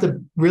is you have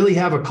to really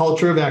have a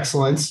culture of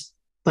excellence.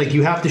 Like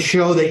you have to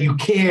show that you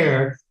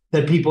care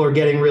that people are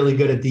getting really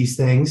good at these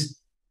things.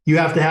 You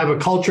have to have a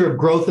culture of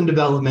growth and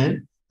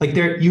development. Like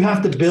you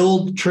have to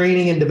build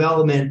training and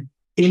development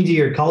into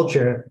your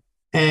culture.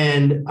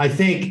 And I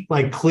think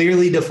like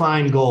clearly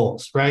defined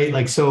goals, right?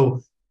 Like,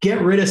 so get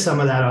rid of some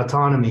of that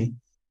autonomy.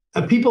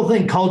 People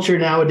think culture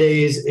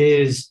nowadays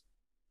is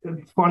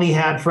funny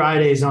hat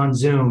Fridays on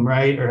Zoom,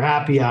 right? Or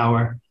happy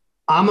hour.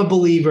 I'm a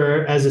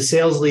believer as a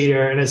sales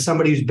leader and as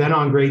somebody who's been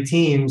on great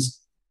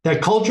teams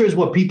that culture is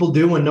what people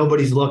do when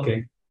nobody's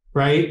looking,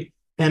 right?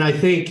 And I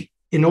think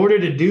in order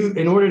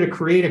to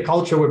create a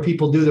culture where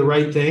people do the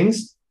right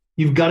things,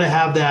 you've got to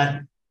have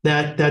that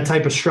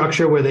type of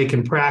structure where they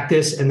can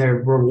practice and they're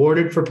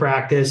rewarded for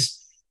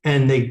practice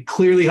and they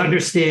clearly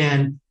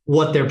understand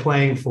what they're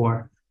playing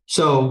for.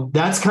 So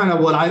that's kind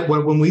of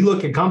when we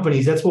look at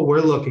companies, that's what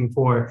we're looking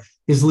for,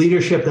 is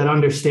leadership that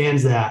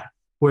understands that,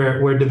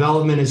 where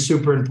development is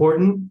super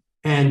important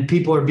and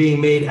people are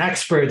being made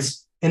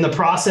experts in the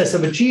process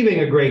of achieving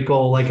a great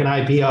goal, like an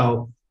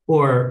IPO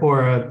or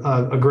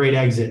a great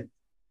exit.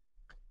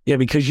 Yeah,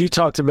 because you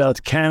talked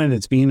about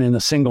candidates being in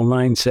a single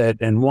mindset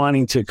and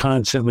wanting to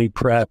constantly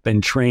prep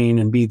and train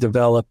and be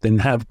developed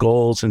and have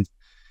goals and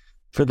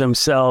for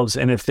themselves.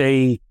 And if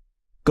they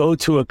go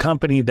to a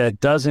company that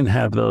doesn't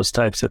have those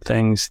types of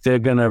things, they're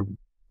going to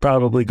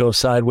probably go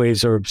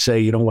sideways or say,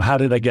 you know, how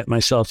did I get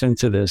myself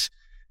into this?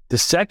 The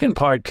second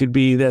part could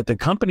be that the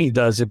company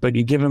does it, but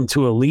you give them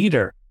to a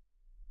leader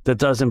that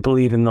doesn't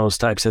believe in those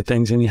types of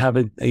things, and you have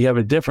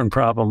a different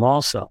problem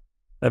also.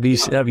 Have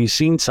you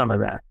seen some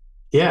of that?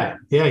 Yeah.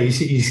 You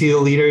see the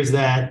leaders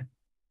that,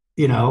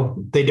 you know,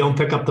 they don't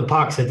pick up the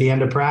pucks at the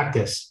end of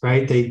practice,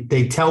 right?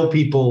 They tell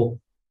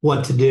people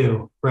what to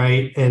do,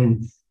 right?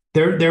 And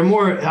they're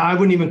more, I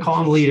wouldn't even call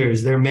them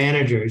leaders, they're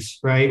managers,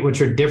 right?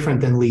 Which are different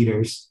than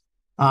leaders.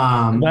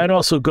 That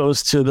also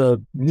goes to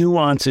the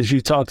nuances you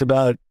talked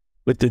about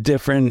with the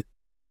different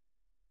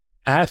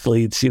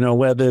athletes, you know,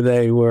 whether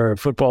they were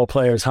football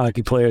players,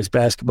 hockey players,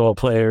 basketball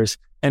players,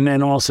 and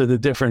then also the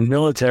different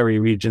military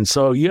regions.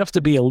 So you have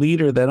to be a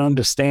leader that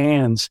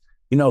understands,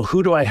 you know,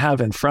 who do I have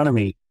in front of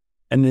me,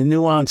 and the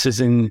nuances,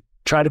 and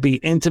try to be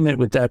intimate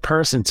with that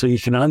person so you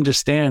can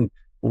understand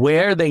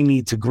where they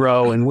need to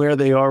grow and where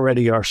they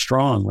already are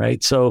strong,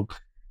 right? So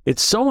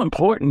it's so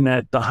important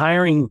that the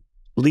hiring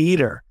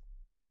leader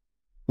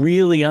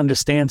really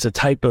understands the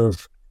type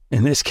of,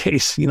 in this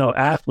case, you know,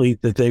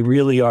 athlete that they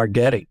really are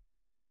getting.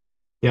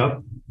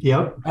 Yep.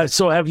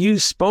 So have you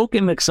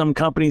spoken to some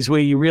companies where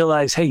you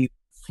realize, hey,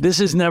 this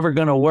is never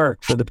going to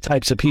work for the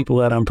types of people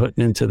that I'm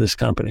putting into this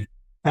company?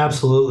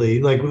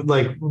 Absolutely.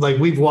 Like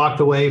we've walked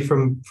away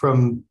from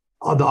the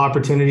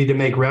opportunity to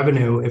make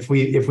revenue if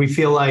we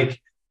feel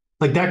like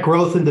that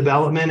growth and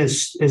development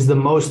is the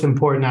most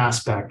important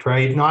aspect,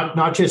 right?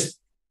 Not just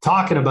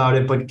talking about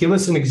it, but give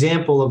us an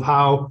example of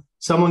how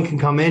someone can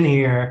come in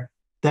here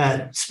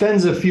that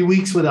spends a few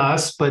weeks with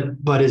us,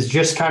 but is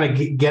just kind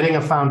of getting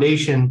a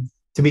foundation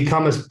to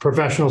become a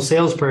professional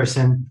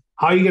salesperson.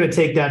 How are you going to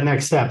take that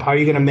next step? How are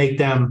you going to make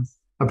them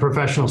a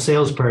professional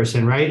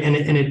salesperson, right? And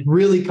it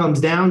really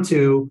comes down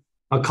to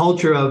a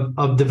culture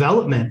of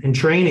development and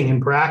training and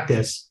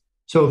practice.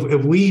 So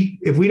if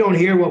we don't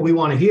hear what we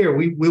want to hear,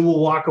 we will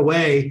walk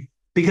away,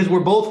 because we're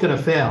both going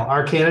to fail.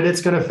 Our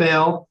candidate's going to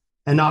fail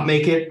and not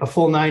make it a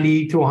full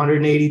 90 to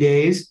 180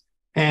 days.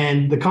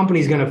 And the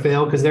company's going to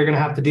fail because they're going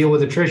to have to deal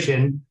with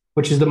attrition,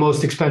 which is the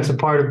most expensive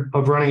part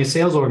of running a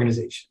sales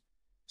organization.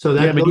 So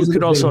that, yeah, but you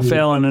could also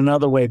fail in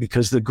another way,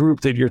 because the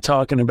group that you're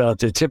talking about,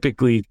 they're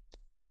typically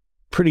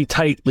pretty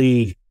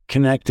tightly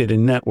connected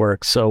in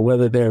networks. So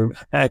whether they're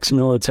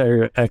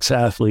ex-military or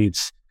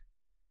ex-athletes,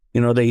 you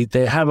know, they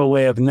have a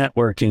way of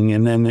networking.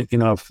 And then, you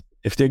know,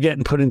 if they're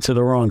getting put into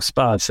the wrong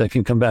spots, that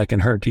can come back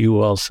and hurt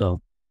you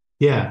also.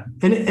 Yeah.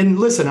 And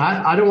listen,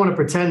 I don't want to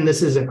pretend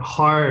this isn't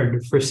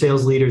hard for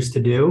sales leaders to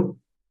do.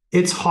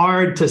 It's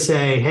hard to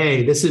say,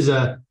 hey, this is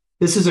a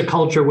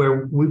culture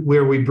where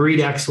we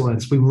breed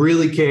excellence. We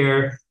really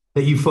care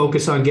that you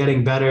focus on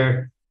getting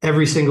better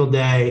every single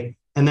day,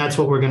 and that's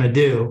what we're going to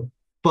do.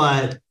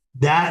 But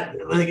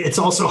it's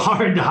also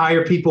hard to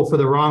hire people for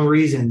the wrong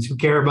reasons, who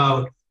care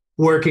about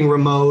working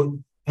remote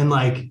and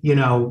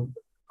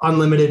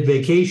unlimited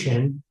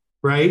vacation,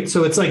 right?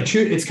 So it's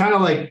it's kind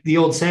of like the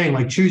old saying,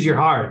 like, choose your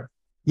hard.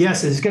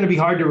 Yes, it's going to be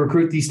hard to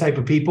recruit these type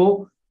of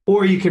people,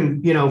 or you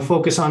can,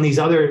 focus on these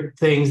other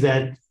things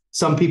that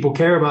some people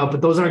care about,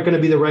 but those aren't going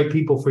to be the right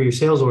people for your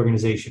sales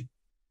organization.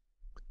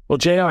 Well,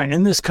 JR,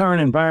 in this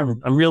current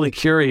environment, I'm really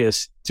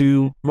curious,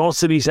 do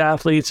most of these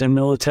athletes and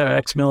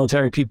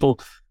ex-military people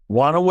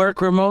want to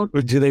work remote,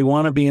 or do they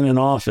want to be in an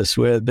office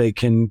where they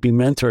can be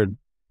mentored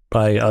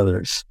by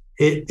others?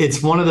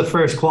 It's one of the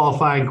first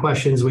qualifying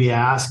questions we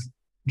ask,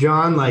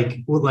 John,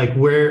 like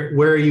where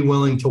are you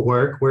willing to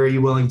work? Where are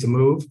you willing to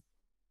move?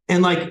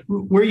 And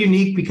we're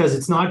unique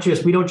because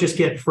we don't just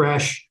get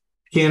fresh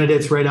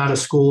candidates right out of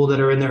school that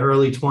are in their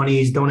early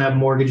 20s, don't have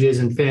mortgages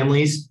and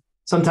families.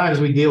 Sometimes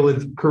we deal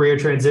with career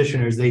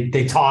transitioners.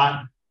 They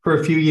taught for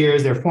a few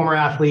years. They're former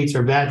athletes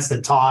or vets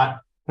that taught,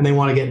 and they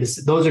want to get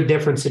into, those are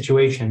different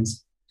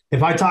situations.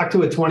 If I talk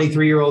to a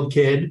 23-year-old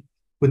kid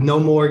with no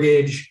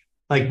mortgage,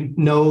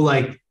 no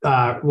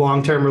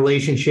long-term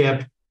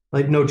relationship,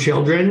 no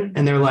children,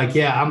 and they're like,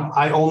 yeah,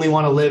 I only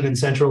want to live in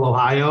Central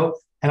Ohio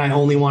and I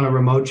only want a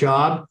remote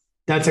job,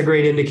 that's a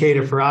great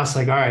indicator for us.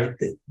 All right,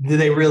 do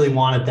they really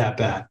want it that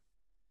bad?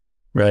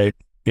 Right.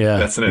 Yeah.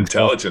 That's an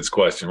intelligence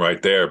question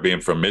right there, being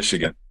from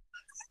Michigan.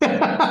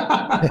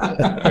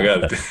 I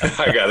got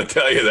to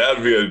tell you, that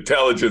would be an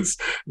intelligence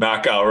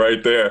knockout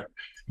right there.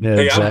 Yeah,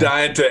 hey, exactly. I'm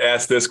dying to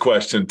ask this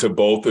question to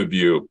both of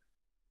you.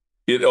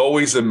 It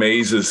always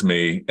amazes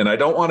me, and I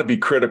don't want to be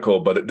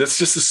critical, but this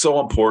just is so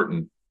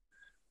important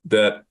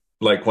that,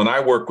 when I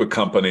work with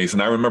companies,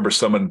 and I remember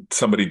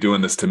somebody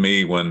doing this to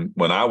me when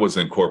I was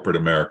in corporate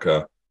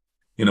America,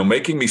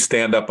 making me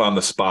stand up on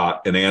the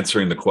spot and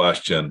answering the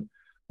question,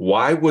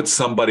 why would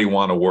somebody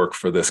want to work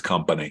for this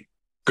company?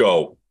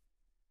 Go.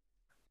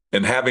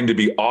 And having to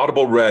be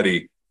audible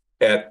ready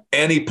at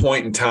any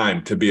point in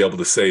time to be able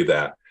to say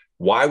that.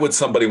 Why would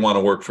somebody want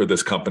to work for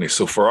this company?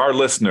 So for our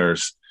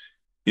listeners,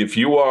 if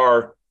you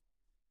are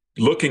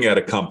looking at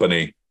a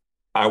company,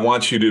 I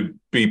want you to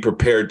be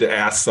prepared to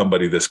ask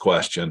somebody this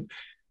question.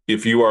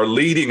 If you are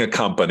leading a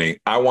company,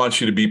 I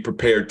want you to be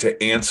prepared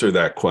to answer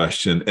that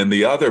question. And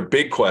the other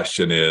big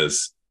question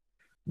is,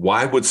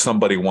 why would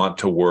somebody want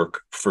to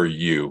work for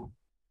you?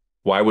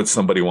 Why would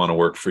somebody want to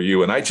work for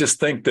you? And I just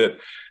think that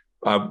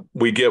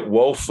we get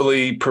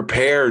woefully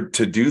prepared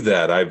to do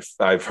that.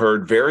 I've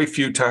heard very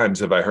few times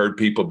have I heard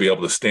people be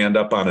able to stand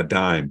up on a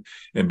dime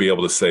and be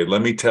able to say,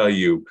 let me tell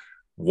you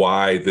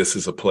why this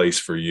is a place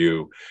for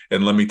you.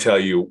 And let me tell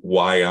you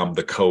why I'm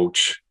the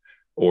coach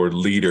or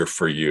leader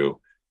for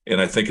you.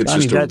 And I think it's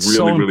just a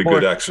really, really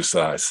good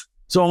exercise.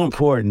 So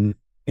important.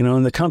 You know,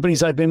 in the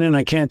companies I've been in,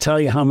 I can't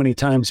tell you how many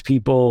times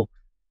people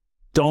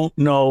don't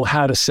know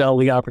how to sell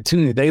the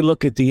opportunity. They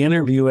look at the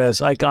interview as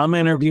like, I'm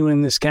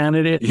interviewing this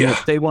candidate. Yeah. And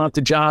if they want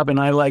the job and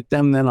I like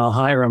them, then I'll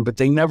hire them. But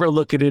they never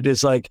look at it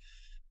as like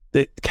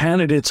the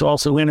candidate's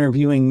also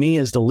interviewing me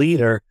as the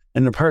leader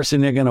and the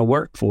person they're going to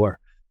work for.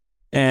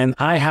 And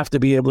I have to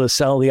be able to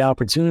sell the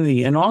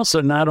opportunity, and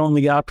also not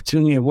only the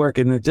opportunity of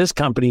working at this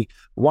company,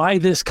 why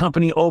this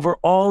company over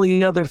all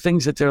the other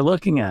things that they're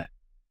looking at.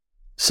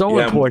 So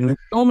important.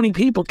 So many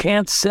people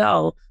can't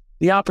sell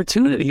the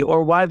opportunity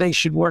or why they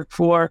should work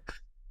for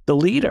the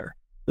leader.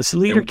 This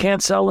leader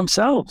can't sell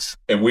themselves.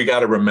 And we got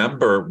to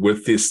remember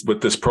with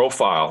this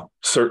profile,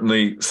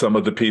 certainly some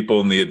of the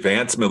people in the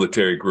advanced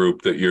military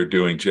group that you're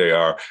doing,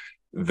 JR,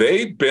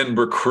 they've been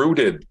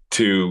recruited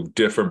to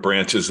different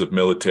branches of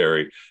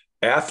military.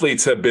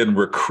 Athletes have been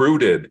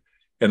recruited.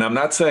 And I'm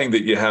not saying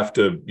that you have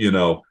to,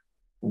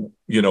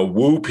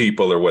 woo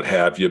people or what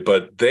have you,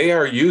 but they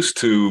are used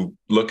to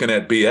looking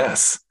at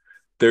BS.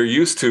 They're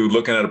used to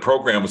looking at a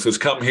program that says,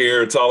 come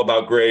here, it's all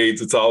about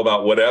grades, it's all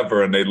about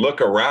whatever. And they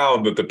look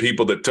around at the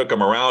people that took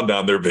them around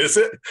on their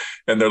visit,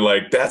 and they're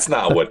like, that's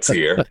not what's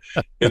here.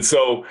 And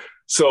so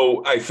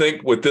I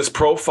think with this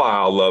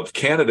profile of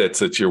candidates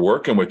that you're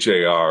working with,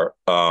 JR,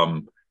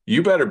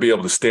 you better be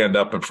able to stand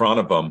up in front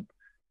of them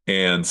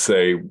and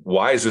say,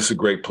 why is this a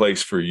great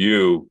place for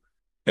you?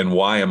 And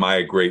why am I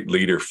a great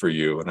leader for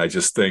you? And I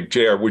just think,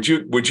 JR, would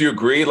you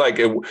agree?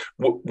 Like,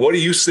 what are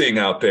you seeing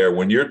out there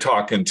when you're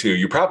talking to?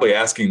 You're probably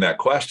asking that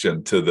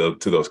question to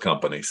those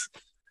companies.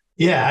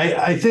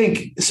 Yeah, I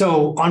think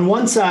so. On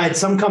one side,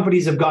 some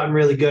companies have gotten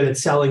really good at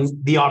selling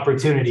the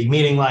opportunity,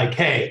 meaning like,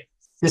 hey,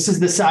 this is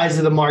the size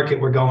of the market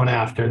we're going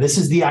after. This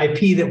is the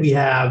IP that we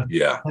have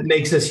that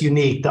makes us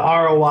unique. The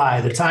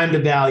ROI, the time to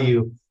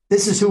value.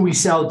 This is who we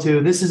sell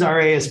to. This is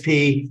our ASP,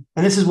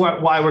 and this is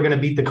why we're going to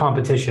beat the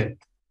competition.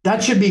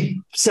 That should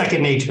be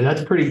second nature.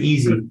 That's pretty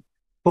easy.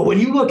 But when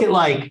you look at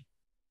like,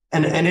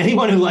 and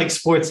anyone who likes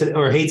sports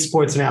or hates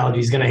sports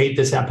analogies is going to hate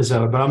this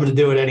episode, but I'm going to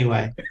do it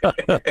anyway.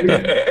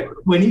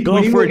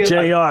 Go for it,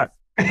 JR.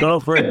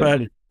 Go for it,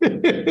 buddy.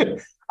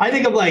 I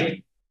think of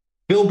like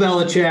Bill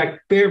Belichick,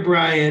 Bear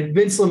Bryant,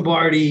 Vince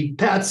Lombardi,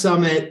 Pat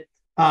Summitt,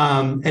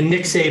 and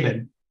Nick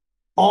Saban.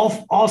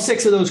 All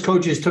six of those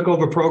coaches took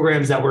over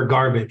programs that were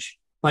garbage,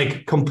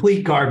 like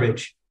complete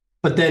garbage.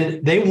 But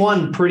then they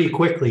won pretty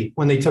quickly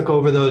when they took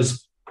over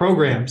those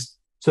programs.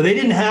 So they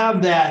didn't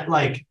have that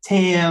like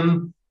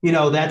TAM,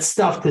 that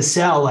stuff to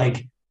sell.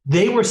 Like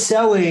they were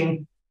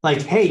selling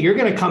like, hey, you're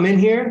going to come in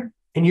here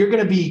and you're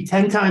going to be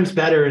 10 times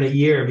better in a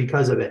year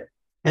because of it.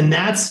 And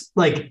that's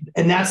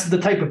the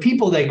type of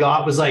people they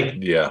got was like,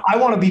 I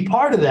want to be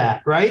part of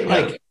that. Right. Yeah.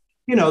 Like,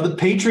 the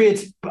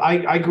Patriots,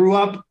 I grew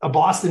up a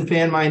Boston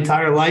fan my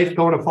entire life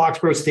going to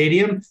Foxborough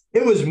Stadium.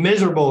 It was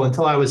miserable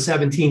until I was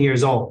 17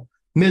 years old.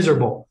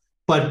 Miserable.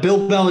 But Bill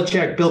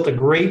Belichick built a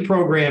great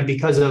program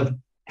because of,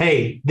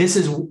 hey, this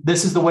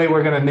is the way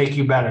we're going to make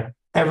you better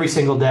every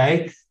single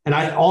day. And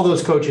all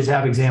those coaches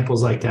have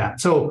examples like that.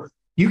 So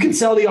you can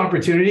sell the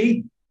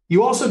opportunity.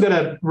 You also got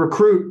to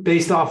recruit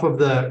based off of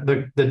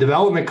the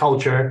development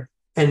culture,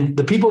 and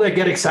the people that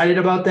get excited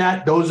about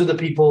that, those are the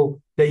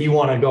people that you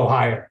want to go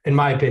hire, in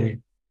my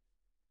opinion.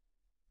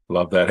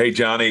 Love that. Hey,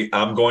 Johnny,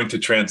 I'm going to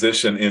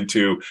transition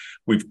into,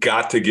 we've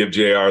got to give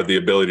JR the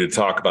ability to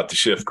talk about the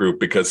Shift Group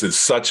because it's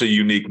such a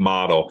unique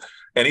model.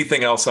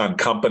 Anything else on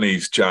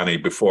companies, Johnny,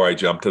 before I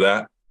jump to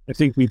that? I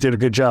think we did a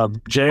good job.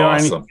 JR, awesome.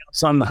 Anything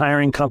else on the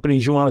hiring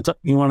companies you want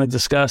to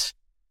discuss?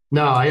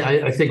 No,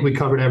 I think we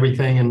covered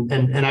everything.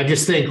 And I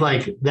just think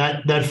like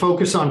that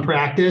focus on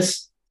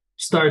practice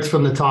starts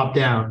from the top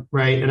down,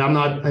 right? And I'm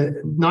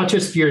not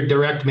just your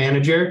direct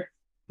manager,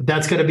 but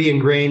that's got to be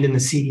ingrained in the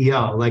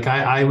CEO. Like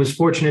I was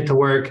fortunate to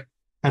work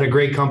at a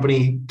great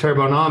company,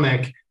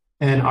 Turbonomic,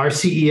 and our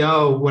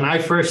CEO, when I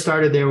first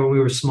started there when we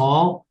were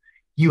small,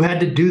 you had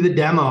to do the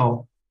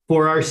demo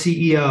for our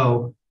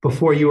CEO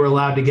before you were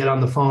allowed to get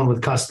on the phone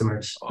with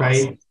customers, awesome.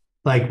 Right?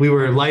 Like we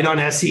were light on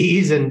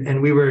SEs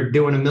and we were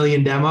doing 1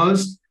 million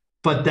demos,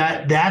 but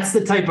that's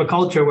the type of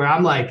culture where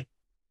I'm like,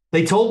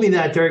 they told me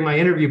that during my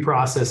interview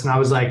process and I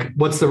was like,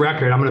 what's the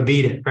record? I'm going to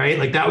beat it, right?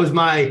 Like that was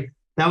my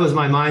that was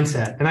my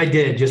mindset. And I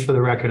did, just for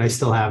the record, I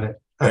still have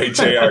it. Hey,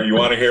 JR, you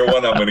want to hear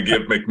one? I'm going to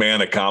give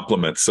McMahon a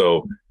compliment.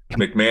 So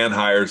McMahon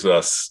hires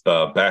us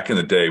back in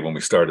the day when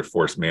we started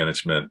Force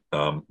Management.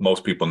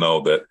 Most people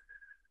know that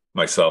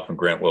myself and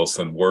Grant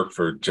Wilson worked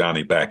for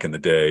Johnny back in the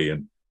day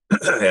and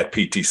at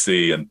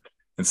PTC. And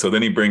so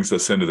then he brings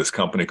us into this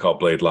company called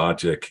Blade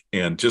Logic.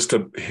 And just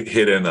to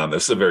hit in on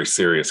this is a very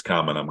serious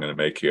comment I'm going to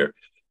make here.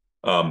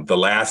 The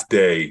last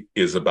day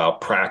is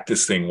about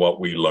practicing what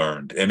we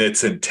learned. And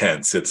it's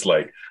intense. It's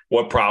like,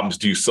 what problems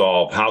do you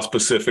solve? How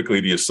specifically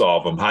do you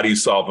solve them? How do you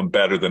solve them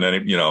better than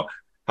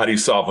how do you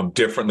solve them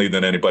differently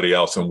than anybody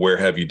else? And where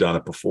have you done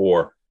it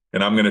before?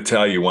 And I'm going to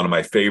tell you one of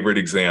my favorite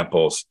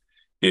examples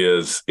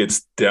is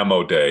it's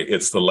demo day.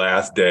 It's the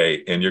last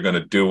day and you're going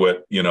to do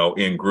it,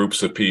 in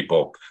groups of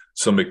people.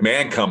 So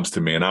McMahon comes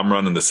to me and I'm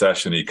running the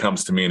session. He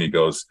comes to me and he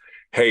goes,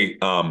 hey,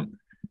 I'm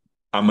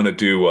going to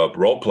do a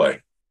role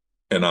play.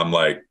 And I'm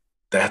like,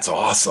 that's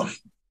awesome.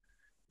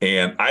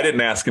 And I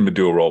didn't ask him to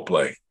do a role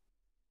play.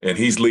 And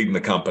he's leading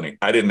the company.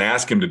 I didn't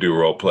ask him to do a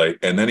role play.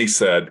 And then he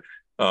said,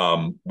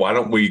 can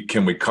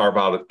we carve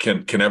out,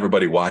 can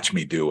everybody watch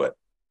me do it?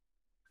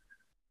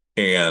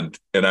 And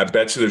I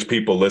bet you there's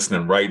people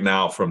listening right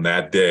now from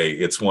that day.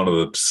 It's one of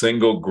the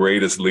single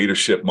greatest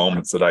leadership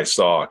moments that I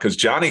saw, because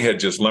Johnny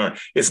had just learned.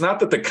 It's not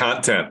that the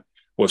content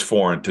was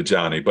foreign to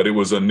Johnny, but it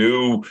was a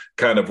new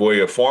kind of way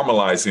of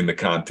formalizing the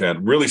content,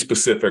 really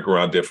specific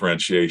around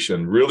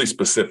differentiation, really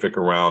specific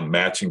around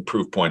matching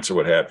proof points or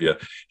what have you.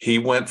 He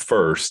went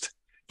first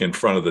in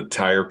front of the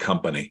entire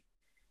company,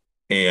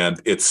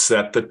 and it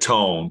set the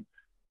tone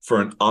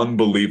for an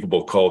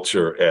unbelievable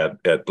culture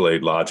at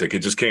Blade Logic. It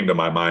just came to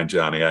my mind,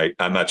 Johnny.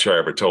 I'm not sure I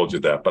ever told you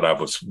that, but I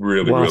was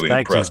really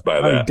impressed by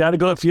that. You got to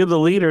go. If you're the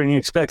leader and you're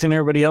expecting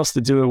everybody else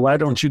to do it, why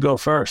don't you go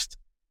first?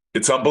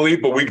 It's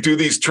unbelievable. We do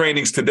these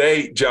trainings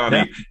today,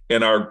 Johnny,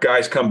 and our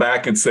guys come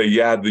back and say,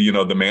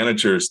 the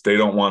managers, they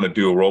don't want to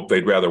do a role.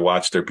 They'd rather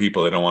watch their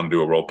people. They don't want to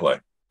do a role play.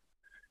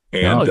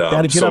 And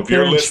so if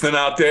you're listening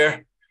out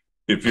there,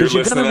 you're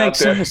going to make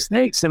some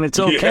mistakes, and it's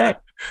okay.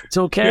 It's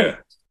okay.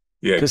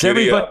 Yeah. Because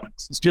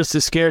everybody's just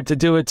as scared to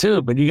do it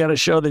too, but you got to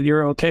show that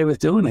you're okay with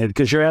doing it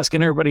because you're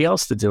asking everybody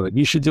else to do it.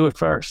 You should do it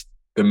first.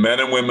 The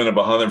men and women of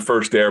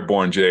 101st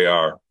Airborne,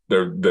 JR,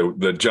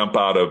 they jump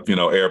out of,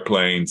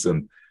 airplanes,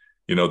 and,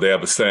 they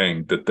have a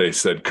saying that they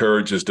said,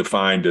 courage is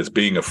defined as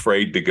being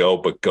afraid to go,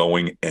 but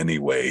going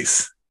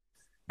anyways.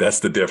 That's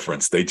the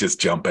difference. They just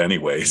jump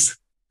anyways.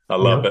 I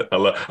love it.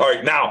 All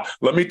right. Now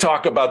let me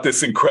talk about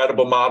this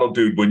incredible model,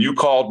 dude. When you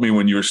called me,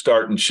 when you were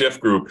starting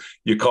Shift Group,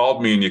 you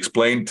called me and you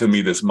explained to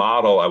me this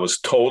model. I was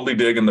totally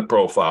digging the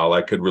profile.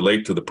 I could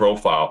relate to the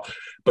profile,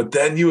 but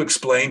then you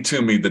explained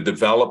to me the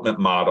development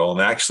model and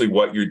actually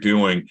what you're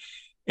doing.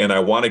 And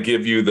I want to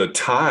give you the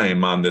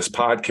time on this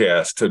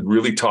podcast to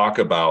really talk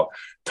about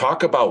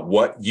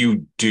what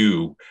you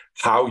do,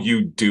 how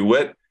you do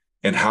it,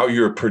 and how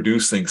you're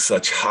producing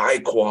such high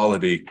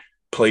quality,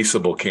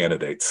 placeable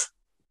candidates.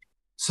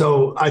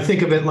 So I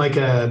think of it like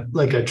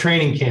a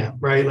training camp,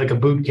 right? Like a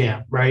boot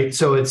camp, right?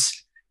 So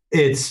it's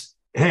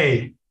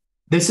hey,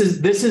 this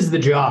is the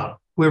job.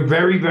 We're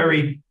very,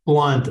 very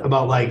blunt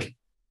about like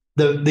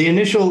the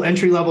initial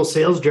entry-level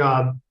sales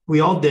job. We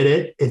all did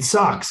it. It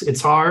sucks.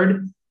 It's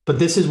hard, but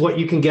this is what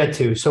you can get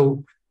to.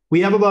 So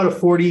we have about a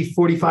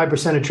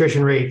 45%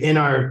 attrition rate in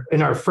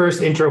our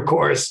first intro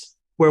course,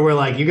 where we're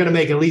like, you're going to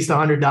make at least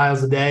 100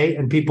 dials a day,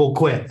 and people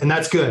quit. And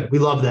that's good. We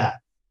love that.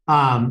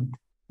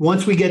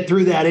 Once we get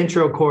through that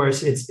intro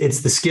course,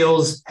 it's the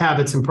skills,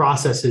 habits, and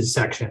processes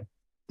section.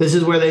 This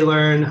is where they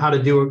learn how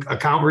to do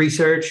account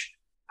research,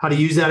 how to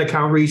use that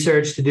account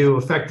research to do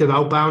effective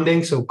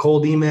outbounding. So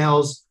cold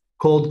emails,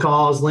 cold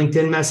calls,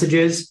 LinkedIn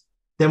messages.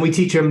 Then we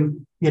teach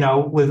them,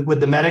 with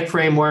the MEDIC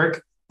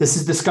framework, this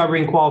is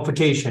discovery and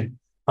qualification,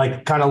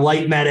 like kind of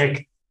light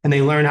MEDIC, and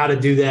they learn how to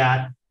do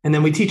that. And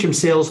then we teach them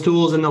sales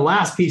tools. And the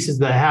last piece is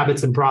the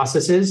habits and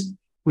processes.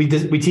 We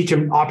teach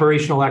them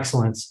operational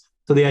excellence.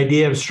 So the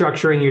idea of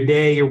structuring your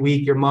day, your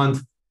week, your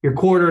month, your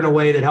quarter in a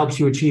way that helps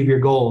you achieve your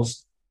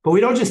goals. But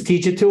we don't just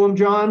teach it to them,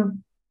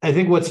 John. I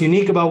think what's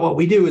unique about what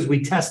we do is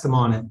we test them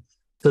on it.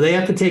 So they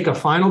have to take a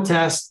final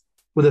test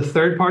with a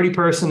third-party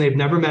person they've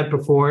never met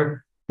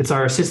before. It's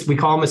our assistant. We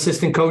call them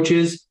assistant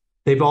coaches.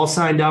 They've all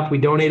signed up. We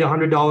donate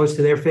 $100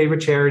 to their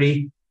favorite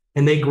charity,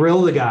 and they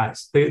grill the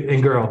guys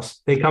and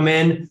girls. They come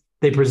in,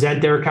 they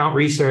present their account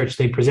research,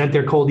 they present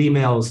their cold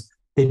emails,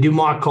 they do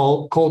mock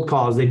cold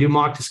calls, they do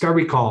mock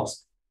discovery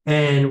calls.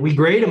 And we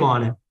grade them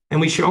on it, and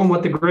we show them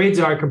what the grades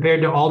are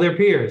compared to all their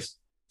peers.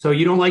 So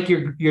you don't like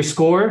your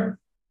score,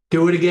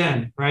 do it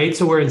again, right?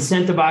 So we're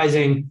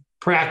incentivizing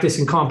practice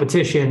and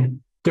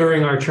competition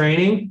during our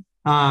training.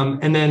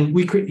 And then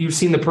you've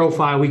seen the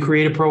profile. We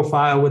create a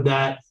profile with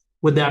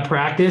that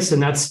practice,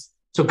 and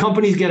so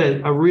companies get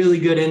a really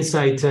good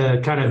insight to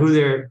kind of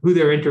who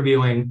they're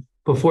interviewing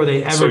before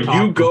they ever.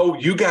 So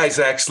you guys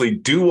actually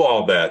do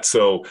all that.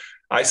 So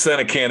I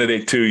sent a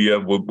candidate to you.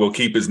 We'll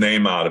keep his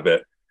name out of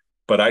it.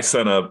 But I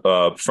sent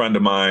a friend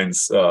of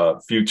mine's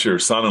future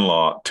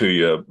son-in-law to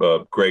you, a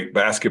great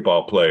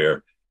basketball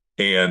player.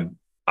 And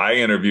I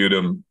interviewed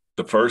him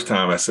the first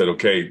time I said,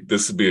 okay,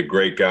 this would be a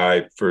great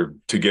guy to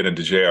get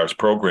into JR's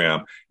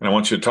program. And I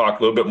want you to talk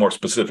a little bit more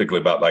specifically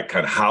about like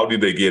kind of how do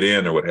they get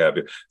in or what have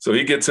you. So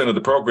he gets into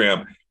the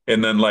program.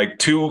 And then like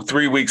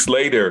 2-3 weeks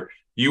later,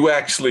 you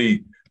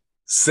actually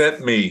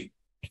sent me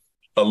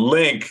a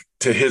link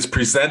to his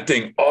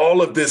presenting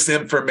all of this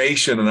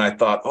information. And I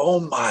thought, oh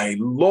my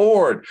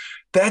Lord,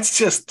 that's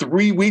just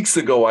 3 weeks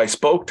ago I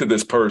spoke to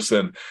this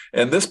person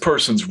and this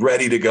person's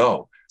ready to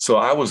go. So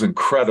I was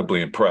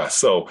incredibly impressed.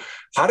 So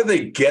how do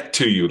they get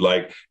to you?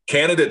 Like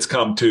candidates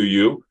come to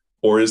you,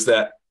 or is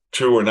that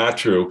true or not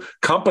true?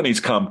 Companies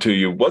come to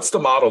you. What's the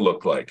model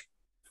look like?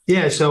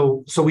 Yeah.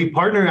 So we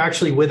partner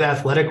actually with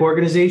athletic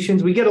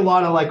organizations. We get a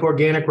lot of like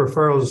organic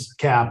referrals,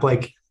 Cap,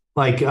 like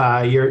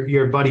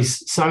your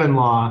buddy's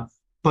son-in-law,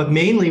 but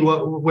mainly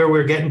where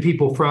we're getting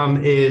people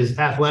from is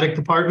athletic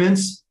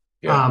departments,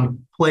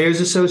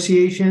 players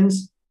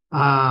associations,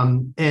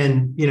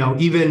 and, you know,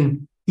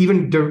 even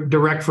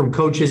direct from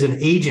coaches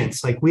and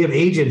agents. Like we have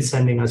agents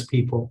sending us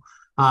people,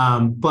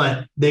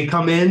 but they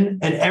come in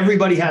and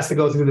everybody has to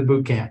go through the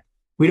boot camp.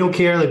 We don't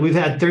care. Like we've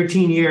had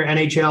 13-year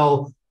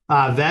NHL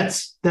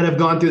vets that have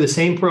gone through the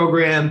same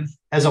program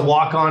as a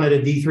walk-on at a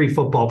D3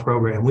 football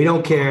program. We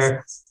don't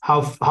care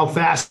how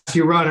fast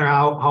you run or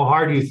how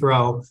hard you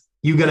throw.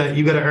 You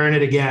gotta earn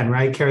it again,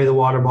 right? Carry the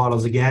water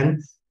bottles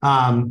again.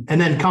 And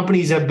then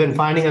companies have been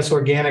finding us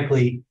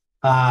organically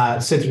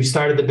since we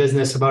started the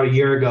business about a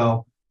year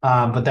ago.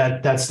 But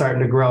that's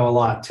starting to grow a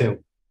lot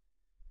too.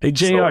 Hey,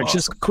 JR, so,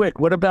 just quick.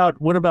 What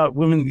about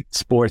women's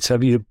sports?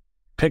 Have you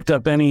picked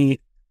up any,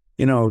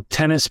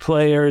 tennis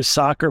players,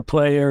 soccer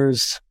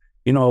players,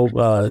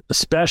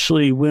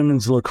 especially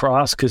women's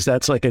lacrosse, because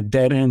that's like a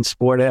dead end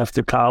sport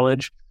after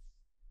college,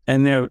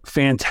 and they're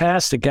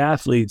fantastic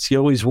athletes. You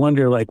always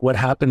wonder like what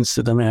happens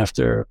to them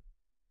after,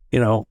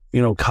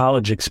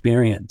 college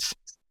experience.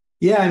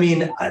 Yeah, I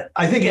mean,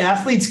 I think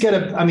athletes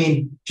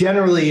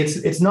generally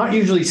it's not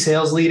usually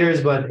sales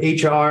leaders, but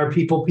HR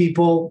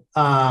people.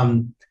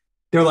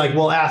 They're like,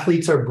 well,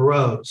 athletes are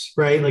bros,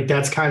 right? Like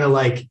that's kind of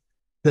like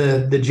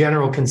the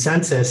general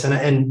consensus.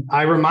 And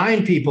I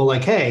remind people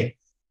like, hey,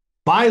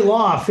 by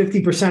law,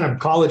 50% of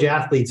college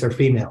athletes are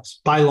females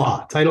by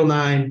law, Title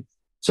IX.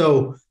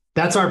 So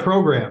that's our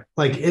program.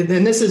 Like,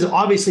 and this is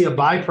obviously a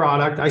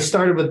byproduct. I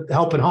started with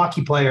helping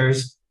hockey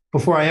players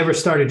before I ever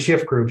started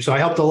Shift Group. So I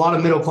helped a lot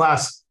of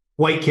middle-class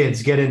white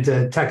kids get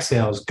into tech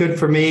sales. Good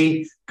for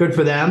me, good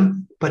for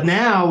them. But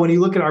now when you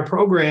look at our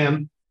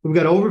program, we've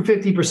got over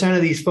 50%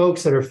 of these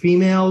folks that are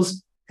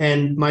females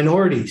and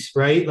minorities,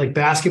 right? Like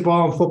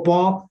basketball and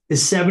football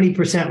is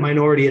 70%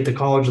 minority at the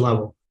college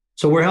level.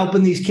 So we're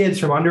helping these kids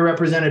from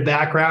underrepresented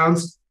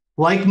backgrounds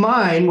like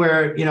mine,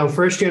 where,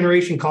 first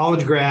generation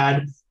college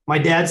grad, my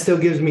dad still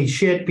gives me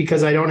shit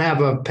because I don't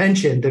have a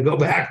pension to go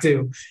back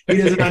to. He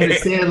doesn't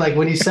understand, like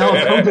when you sell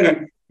a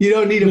company, you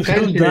don't need a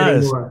pension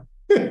anymore.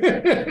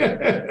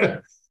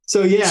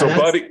 So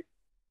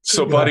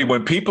buddy,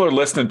 when people are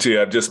listening to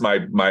you, just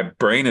my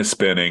brain is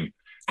spinning.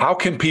 How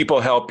can people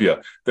help you?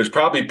 There's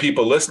probably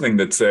people listening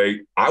that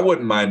say, I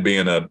wouldn't mind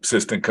being an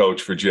assistant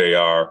coach for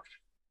JR.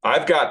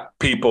 I've got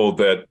people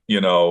that,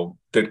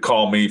 that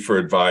call me for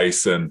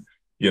advice, and,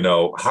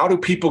 how do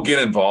people get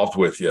involved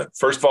with you?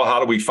 First of all, how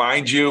do we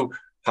find you?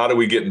 How do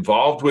we get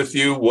involved with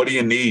you? What do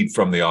you need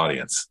from the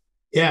audience?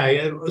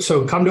 Yeah.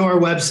 So come to our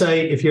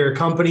website. If you're a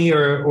company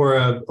or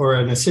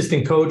an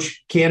assistant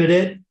coach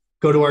candidate,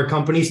 go to our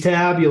companies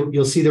tab.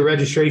 You'll see the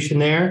registration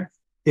there.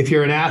 If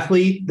you're an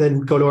athlete,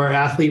 then go to our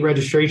athlete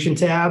registration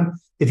tab.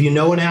 If you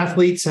know an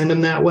athlete, send them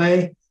that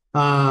way.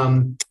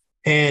 And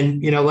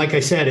like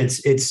I said,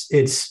 it's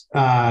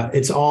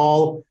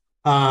all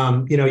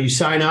you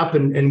sign up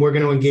and we're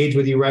going to engage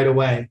with you right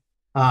away.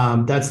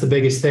 That's the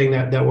biggest thing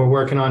that we're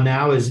working on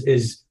now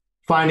is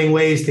finding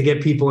ways to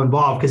get people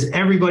involved, because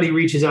everybody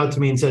reaches out to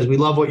me and says, we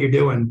love what you're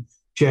doing,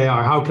 JR.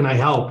 How can I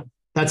help?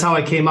 That's how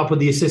I came up with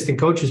the assistant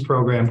coaches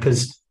program,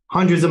 because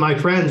hundreds of my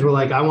friends were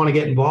like, I want to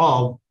get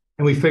involved.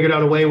 And we figured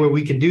out a way where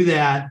we can do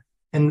that.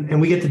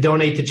 And we get to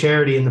donate to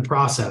charity in the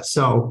process.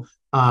 So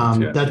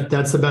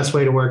that's the best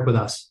way to work with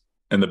us.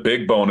 And the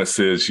big bonus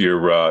is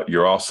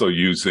you're also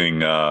using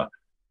the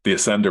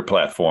Ascender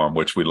platform,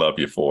 which we love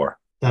you for.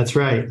 That's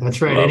right.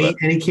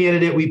 Any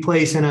candidate we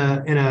place in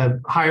a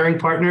hiring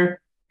partner,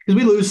 because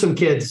we lose some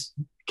kids,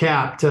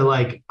 Cap, to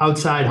like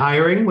outside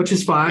hiring, which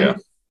is fine. Yeah.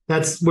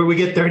 That's where we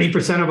get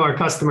 30% of our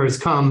customers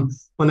come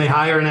when they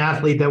hire an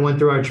athlete that went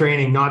through our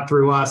training, not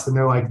through us. And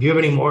they're like, do you have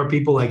any more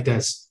people like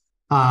this?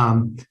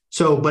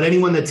 But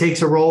anyone that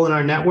takes a role in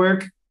our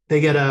network, they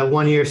get a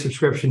 1-year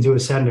subscription to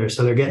Ascender.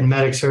 So they're getting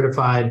medic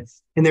certified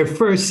in their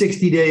first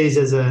 60 days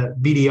as a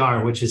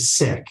BDR, which is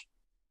sick.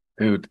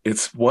 Dude,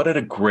 what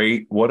a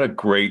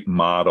great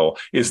model.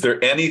 Is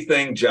there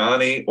anything,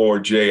 Johnny or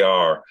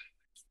JR,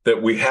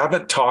 that we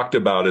haven't talked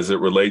about as it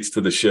relates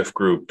to the Shift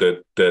Group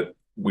that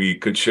we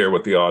could share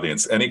with the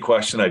audience? Any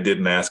question I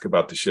didn't ask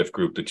about the Shift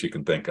Group that you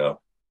can think of?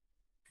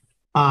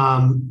 I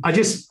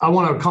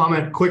want to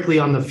comment quickly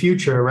on the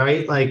future,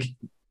 right? Like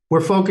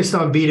we're focused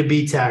on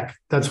B2B tech.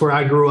 That's where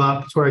I grew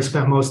up. That's where I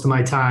spent most of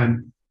my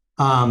time.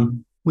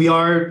 we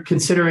are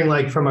considering,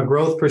 like, from a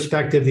growth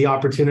perspective, the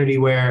opportunity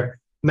where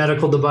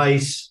medical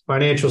device,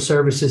 financial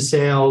services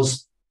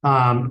sales,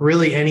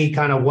 really any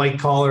kind of white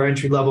collar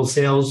entry level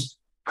sales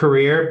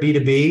career,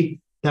 B2B,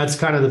 that's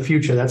kind of the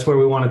future. That's where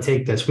we want to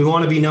take this. We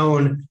want to be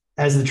known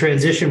as the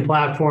transition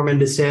platform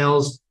into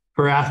sales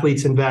for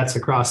athletes and vets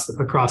across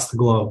the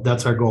globe.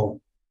 That's our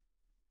goal.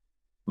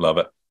 Love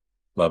it.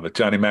 Love it.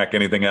 Johnny Mac,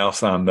 anything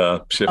else on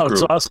the Shift Group?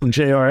 It's awesome,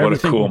 JR. What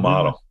Everything a cool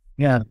model.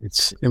 Yeah,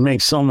 it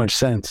makes so much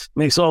sense. It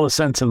makes all the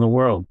sense in the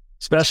world,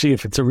 especially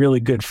if it's a really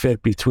good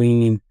fit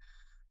between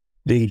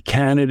the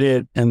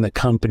candidate and the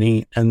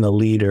company and the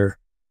leader,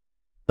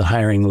 the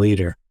hiring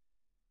leader.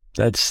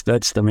 That's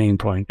the main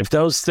point. If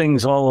those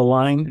things all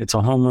align, it's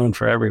a home run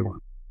for everyone.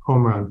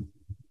 Home run.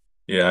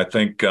 Yeah, I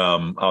think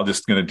I'll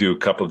just going to do a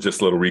couple of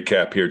just little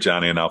recap here,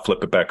 Johnny, and I'll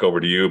flip it back over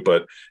to you.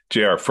 But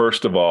JR,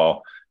 first of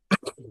all,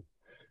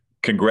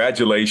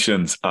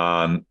 congratulations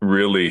on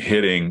really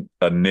hitting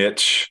a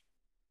niche.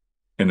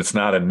 And it's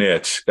not a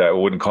niche. I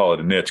wouldn't call it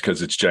a niche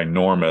because it's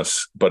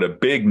ginormous, but a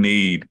big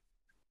need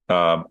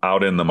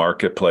out in the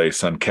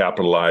marketplace on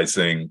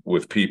capitalizing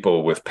with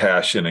people with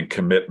passion and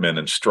commitment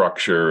and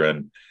structure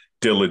and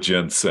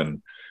diligence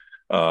and,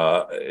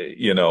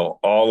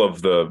 all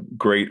of the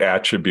great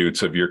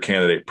attributes of your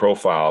candidate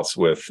profiles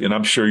and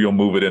I'm sure you'll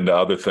move it into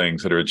other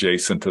things that are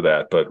adjacent to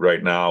that. But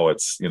right now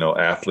it's,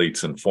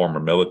 athletes and former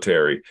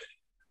military.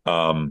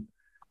 And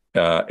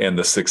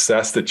the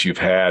success that you've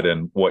had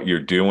and what you're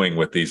doing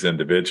with these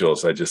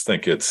individuals, I just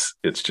think it's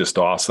just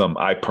awesome.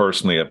 I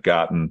personally have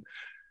gotten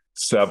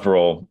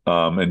several,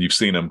 and you've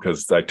seen them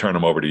because I turn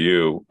them over to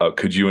you.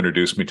 Could you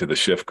introduce me to the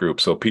Shift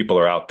Group so people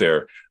are out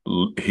there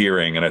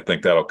hearing, and I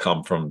think that'll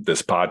come from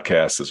this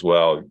podcast as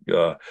well.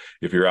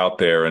 If you're out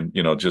there and,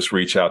 just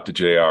reach out to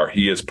JR.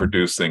 He is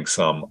producing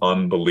some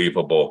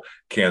unbelievable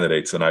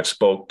candidates, and I've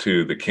spoke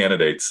to the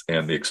candidates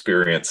and the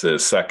experience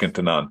is second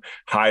to none,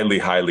 highly,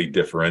 highly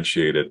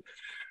differentiated.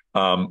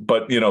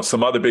 But,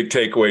 some other big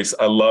takeaways.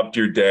 I loved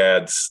your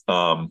dad's.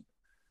 I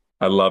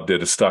loved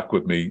it. It stuck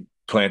with me.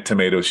 Plant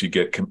tomatoes, you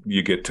get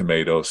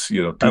tomatoes.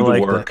 Do the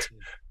work.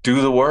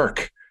 Do the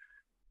work.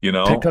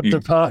 Pick up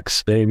the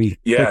pucks, baby.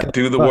 Yeah,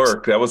 do the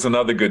work. That was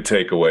another good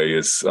takeaway.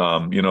 Is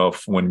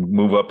if when we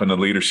move up in the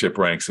leadership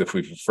ranks, if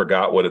we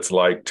forgot what it's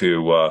like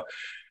to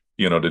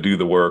to do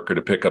the work or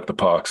to pick up the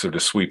pucks or to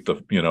sweep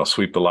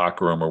the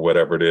locker room or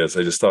whatever it is.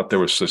 I just thought there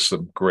was just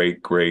some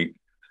great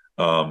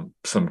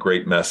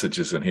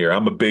messages in here.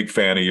 I'm a big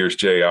fan of yours,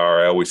 JR.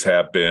 I always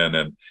have been,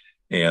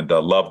 and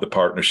love the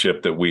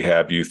partnership that we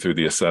have you through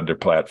the Ascender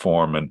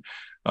platform. And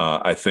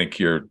I think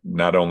you're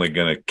not only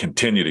going to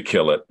continue to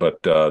kill it, but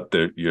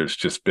there's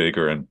just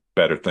bigger and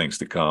better things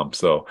to come.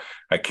 So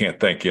I can't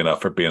thank you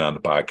enough for being on the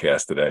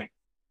podcast today.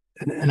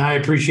 And I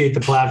appreciate the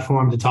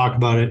platform to talk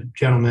about it,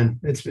 gentlemen.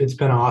 It's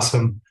been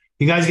awesome.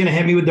 You guys going to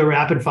hit me with the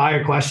rapid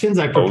fire questions?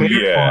 I prepared for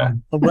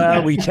them.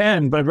 Well, we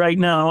can, but right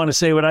now I want to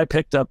say what I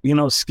picked up,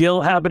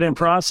 skill, habit, and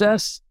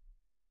process,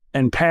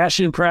 and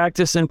passion,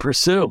 practice, and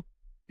pursue.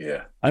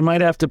 Yeah. I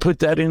might have to put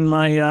that in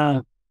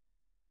my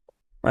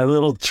my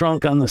little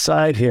trunk on the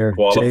side here.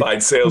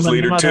 Qualified sales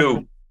leader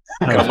too.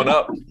 Coming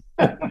up.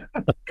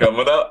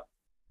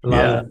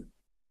 Yeah.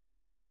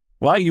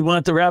 Why, you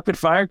want the rapid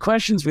fire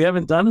questions? We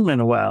haven't done them in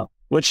a while.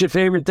 What's your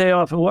favorite day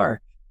off of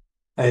work?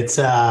 It's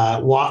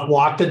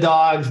walk the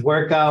dogs,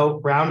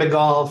 workout, round of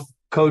golf,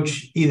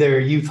 coach either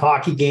youth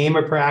hockey game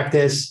or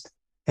practice,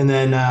 and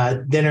then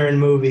dinner and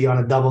movie on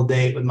a double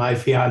date with my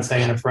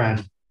fiance and a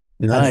friend.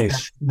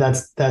 Nice.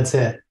 That's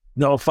it.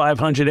 No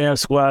 500 air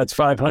squats,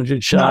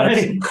 500 shots.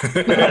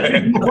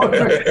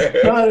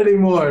 Not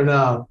anymore.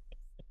 No.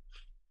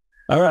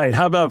 All right.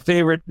 How about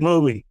favorite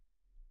movie?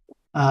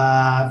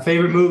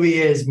 Favorite movie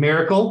is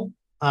Miracle.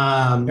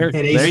 And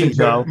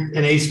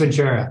Ace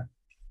Ventura.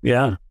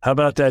 Yeah. How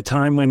about that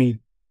time when he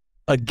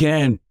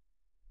again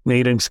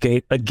made him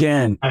skate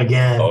again?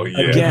 Oh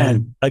yeah.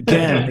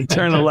 Again. He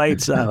turned the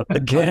lights out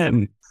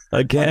again.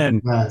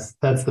 That's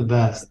the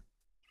best.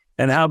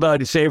 And how about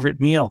his favorite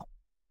meal?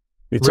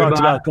 We talked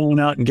about going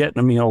out and getting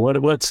a meal.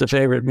 What's the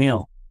favorite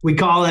meal? We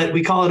call it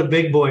a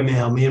big boy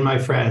meal, me and my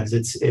friends.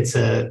 It's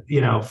a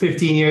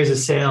 15 years of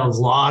sales,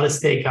 a lot of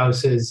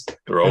steakhouses.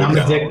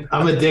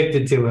 I'm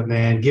addicted to it,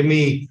 man. Give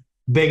me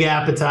big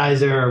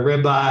appetizer, a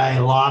ribeye,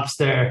 a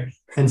lobster,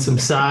 and some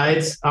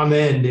sides. I'm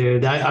in,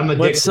 dude. I'm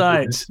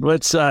addicted.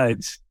 What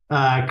sides?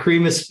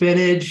 Cream of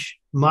spinach,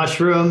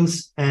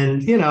 mushrooms,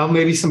 and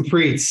maybe some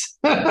frites.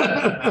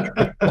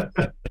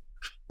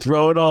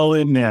 Throw it all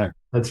in there.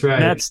 That's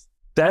right.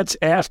 That's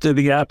after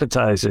the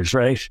appetizers,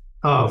 right?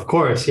 Oh, of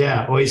course.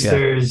 Yeah.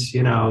 Oysters,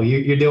 you're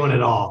doing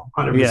it all.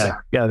 100%. Yeah.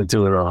 Got to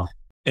do it all.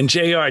 And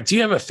JR, do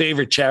you have a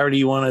favorite charity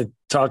you want to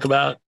talk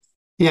about?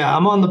 Yeah.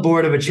 I'm on the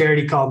board of a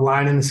charity called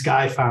Line in the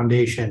Sky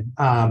Foundation.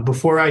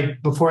 Before I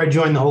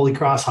joined the Holy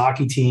Cross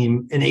hockey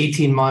team, in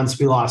 18 months,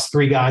 we lost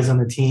 3 guys on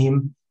the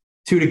team,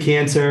 2 to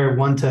cancer,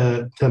 1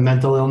 to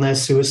mental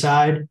illness,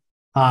 suicide.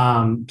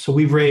 So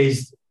we've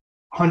raised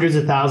hundreds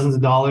of thousands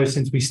of dollars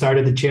since we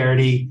started the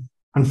charity.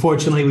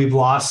 Unfortunately, we've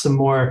lost some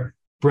more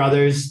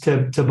brothers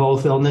to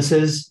both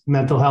illnesses,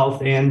 mental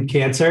health and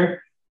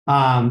cancer.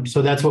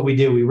 So that's what we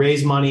do. We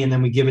raise money and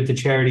then we give it to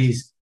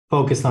charities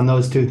focused on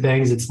those two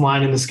things. It's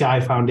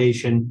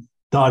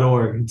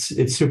lineintheskyfoundation.org.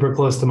 It's super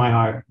close to my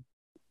heart.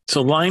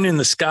 So Line in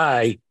the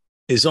Sky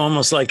is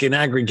almost like an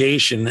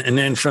aggregation. And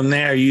then from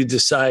there, you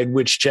decide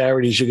which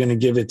charities you're going to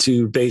give it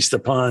to based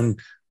upon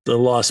the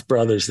lost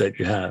brothers that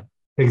you have.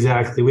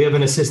 Exactly. We have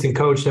an assistant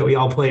coach that we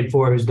all played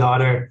for, whose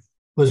daughter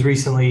was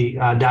recently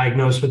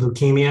diagnosed with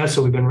leukemia.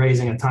 So we've been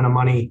raising a ton of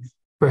money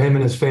for him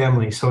and his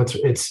family. So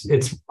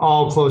it's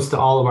all close to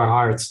all of our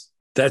hearts.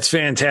 That's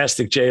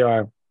fantastic,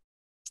 JR.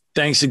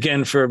 Thanks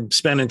again for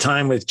spending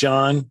time with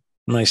John,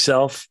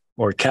 myself,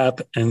 or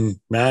Cap and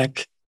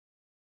Mac,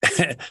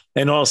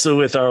 and also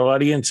with our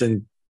audience.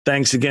 And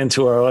thanks again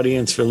to our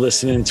audience for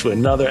listening to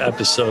another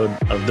episode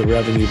of The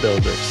Revenue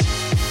Builders.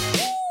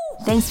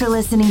 Thanks for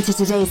listening to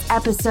today's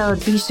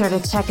episode. Be sure to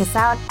check us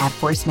out at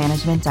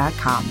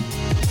forcemanagement.com.